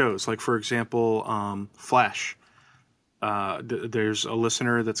these shows. Like, for example, Flash. There's a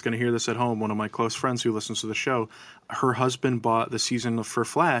listener that's going to hear this at home, one of my close friends who listens to the show. Her husband bought the season for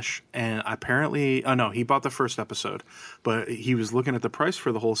Flash, and apparently, he bought the first episode, but he was looking at the price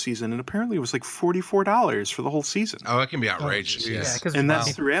for the whole season, and apparently it was like $44 for the whole season. Oh, it can be outrageous. Yes. Yeah, and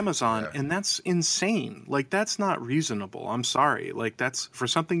that's through Amazon, and that's insane. Like, that's not reasonable. I'm sorry. Like, that's for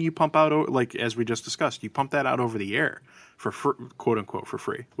something you pump out, like, as we just discussed, you pump that out over the air for quote unquote for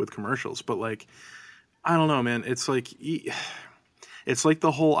free with commercials, but like, I don't know, man. It's like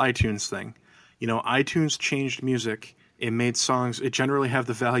the whole iTunes thing. iTunes changed music it made songs, it generally have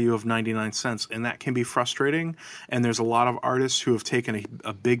the value of 99 cents, and that can be frustrating. And there's a lot of artists who have taken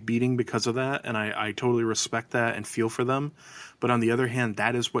a big beating because of that, and I totally respect that and feel for them. But on the other hand,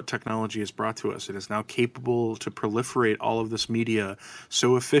 that is what technology has brought to us. It is now capable to proliferate all of this media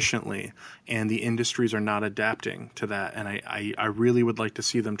so efficiently, and the industries are not adapting to that. And I really would like to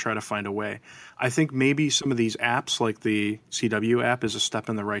see them try to find a way. I think maybe some of these apps, like the CW app, is a step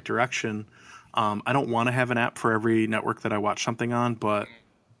in the right direction. I don't want to have an app for every network that I watch something on, but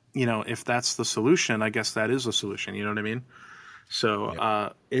if that's the solution, I guess that is the solution. You know what I mean?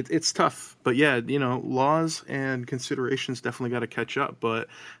 So it's tough, but laws and considerations definitely got to catch up. But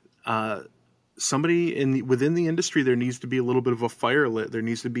somebody within the industry, there needs to be a little bit of a fire lit. There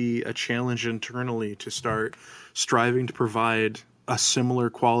needs to be a challenge internally to start striving to provide a similar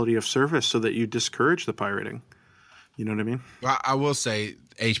quality of service so that you discourage the pirating. You know what I mean? I will say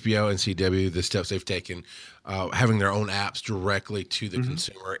HBO and CW, the steps they've taken, having their own apps directly to the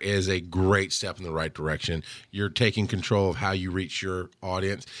consumer is a great step in the right direction. You're taking control of how you reach your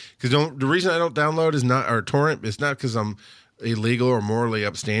audience. Because the reason I don't download or torrent is not because I'm illegal or morally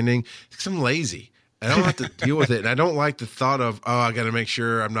upstanding. It's because I'm lazy. I don't have to deal with it. And I don't like the thought of, I got to make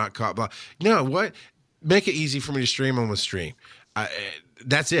sure I'm not caught. Make it easy for me to stream on the stream.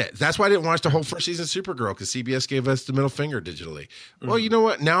 That's it. That's why I didn't watch the whole first season of Supergirl, because CBS gave us the middle finger digitally. Well, you know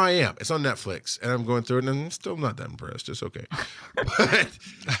what? Now I am. It's on Netflix, and I'm going through it, and I'm still not that impressed. It's okay. But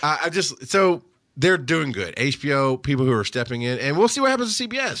so they're doing good. HBO, people who are stepping in, and we'll see what happens to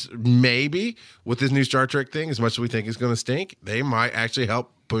CBS. Maybe with this new Star Trek thing, as much as we think it's going to stink, they might actually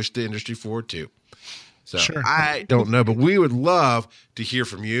help push the industry forward too. So sure. I don't know, but we would love to hear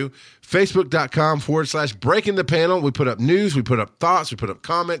from you. Facebook.com/breaking the panel. We put up news, we put up thoughts, we put up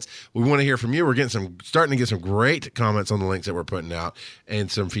comments. We want to hear from you. We're starting to get some great comments on the links that we're putting out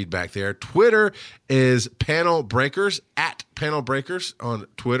and some feedback there. Twitter is Panel Breakers, at Panel Breakers on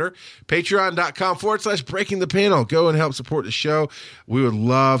Twitter. Patreon.com/breaking the panel. Go and help support the show. We would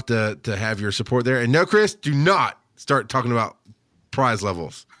love to have your support there. And no, Chris, do not start talking about prize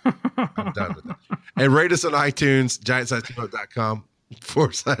levels. I'm done with that. And rate us on iTunes,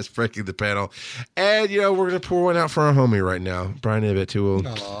 giantsizeteamboat.com/breaking the panel. And, we're going to pour one out for our homie right now, Brian Ibbett, who will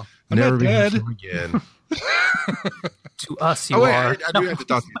never be dead again. To us, you are. I do have to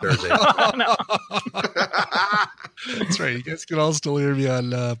talk to you Thursday. That's right. You guys can all still hear me on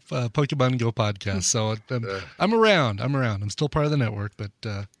Pokemon Go podcast. So I'm around. I'm still part of the network, but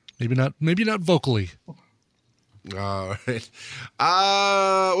maybe not vocally. All right.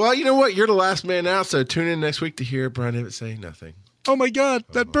 Well, you know what? You're the last man out, so tune in next week to hear Brian Ibbett say nothing. Oh my God,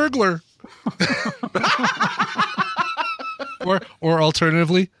 that burglar! or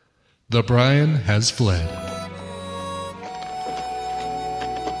alternatively, the Brian has fled.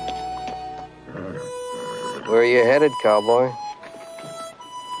 Where are you headed, cowboy?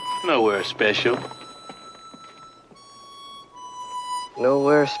 Nowhere special.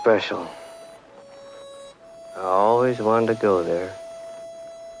 Nowhere special. I always wanted to go there.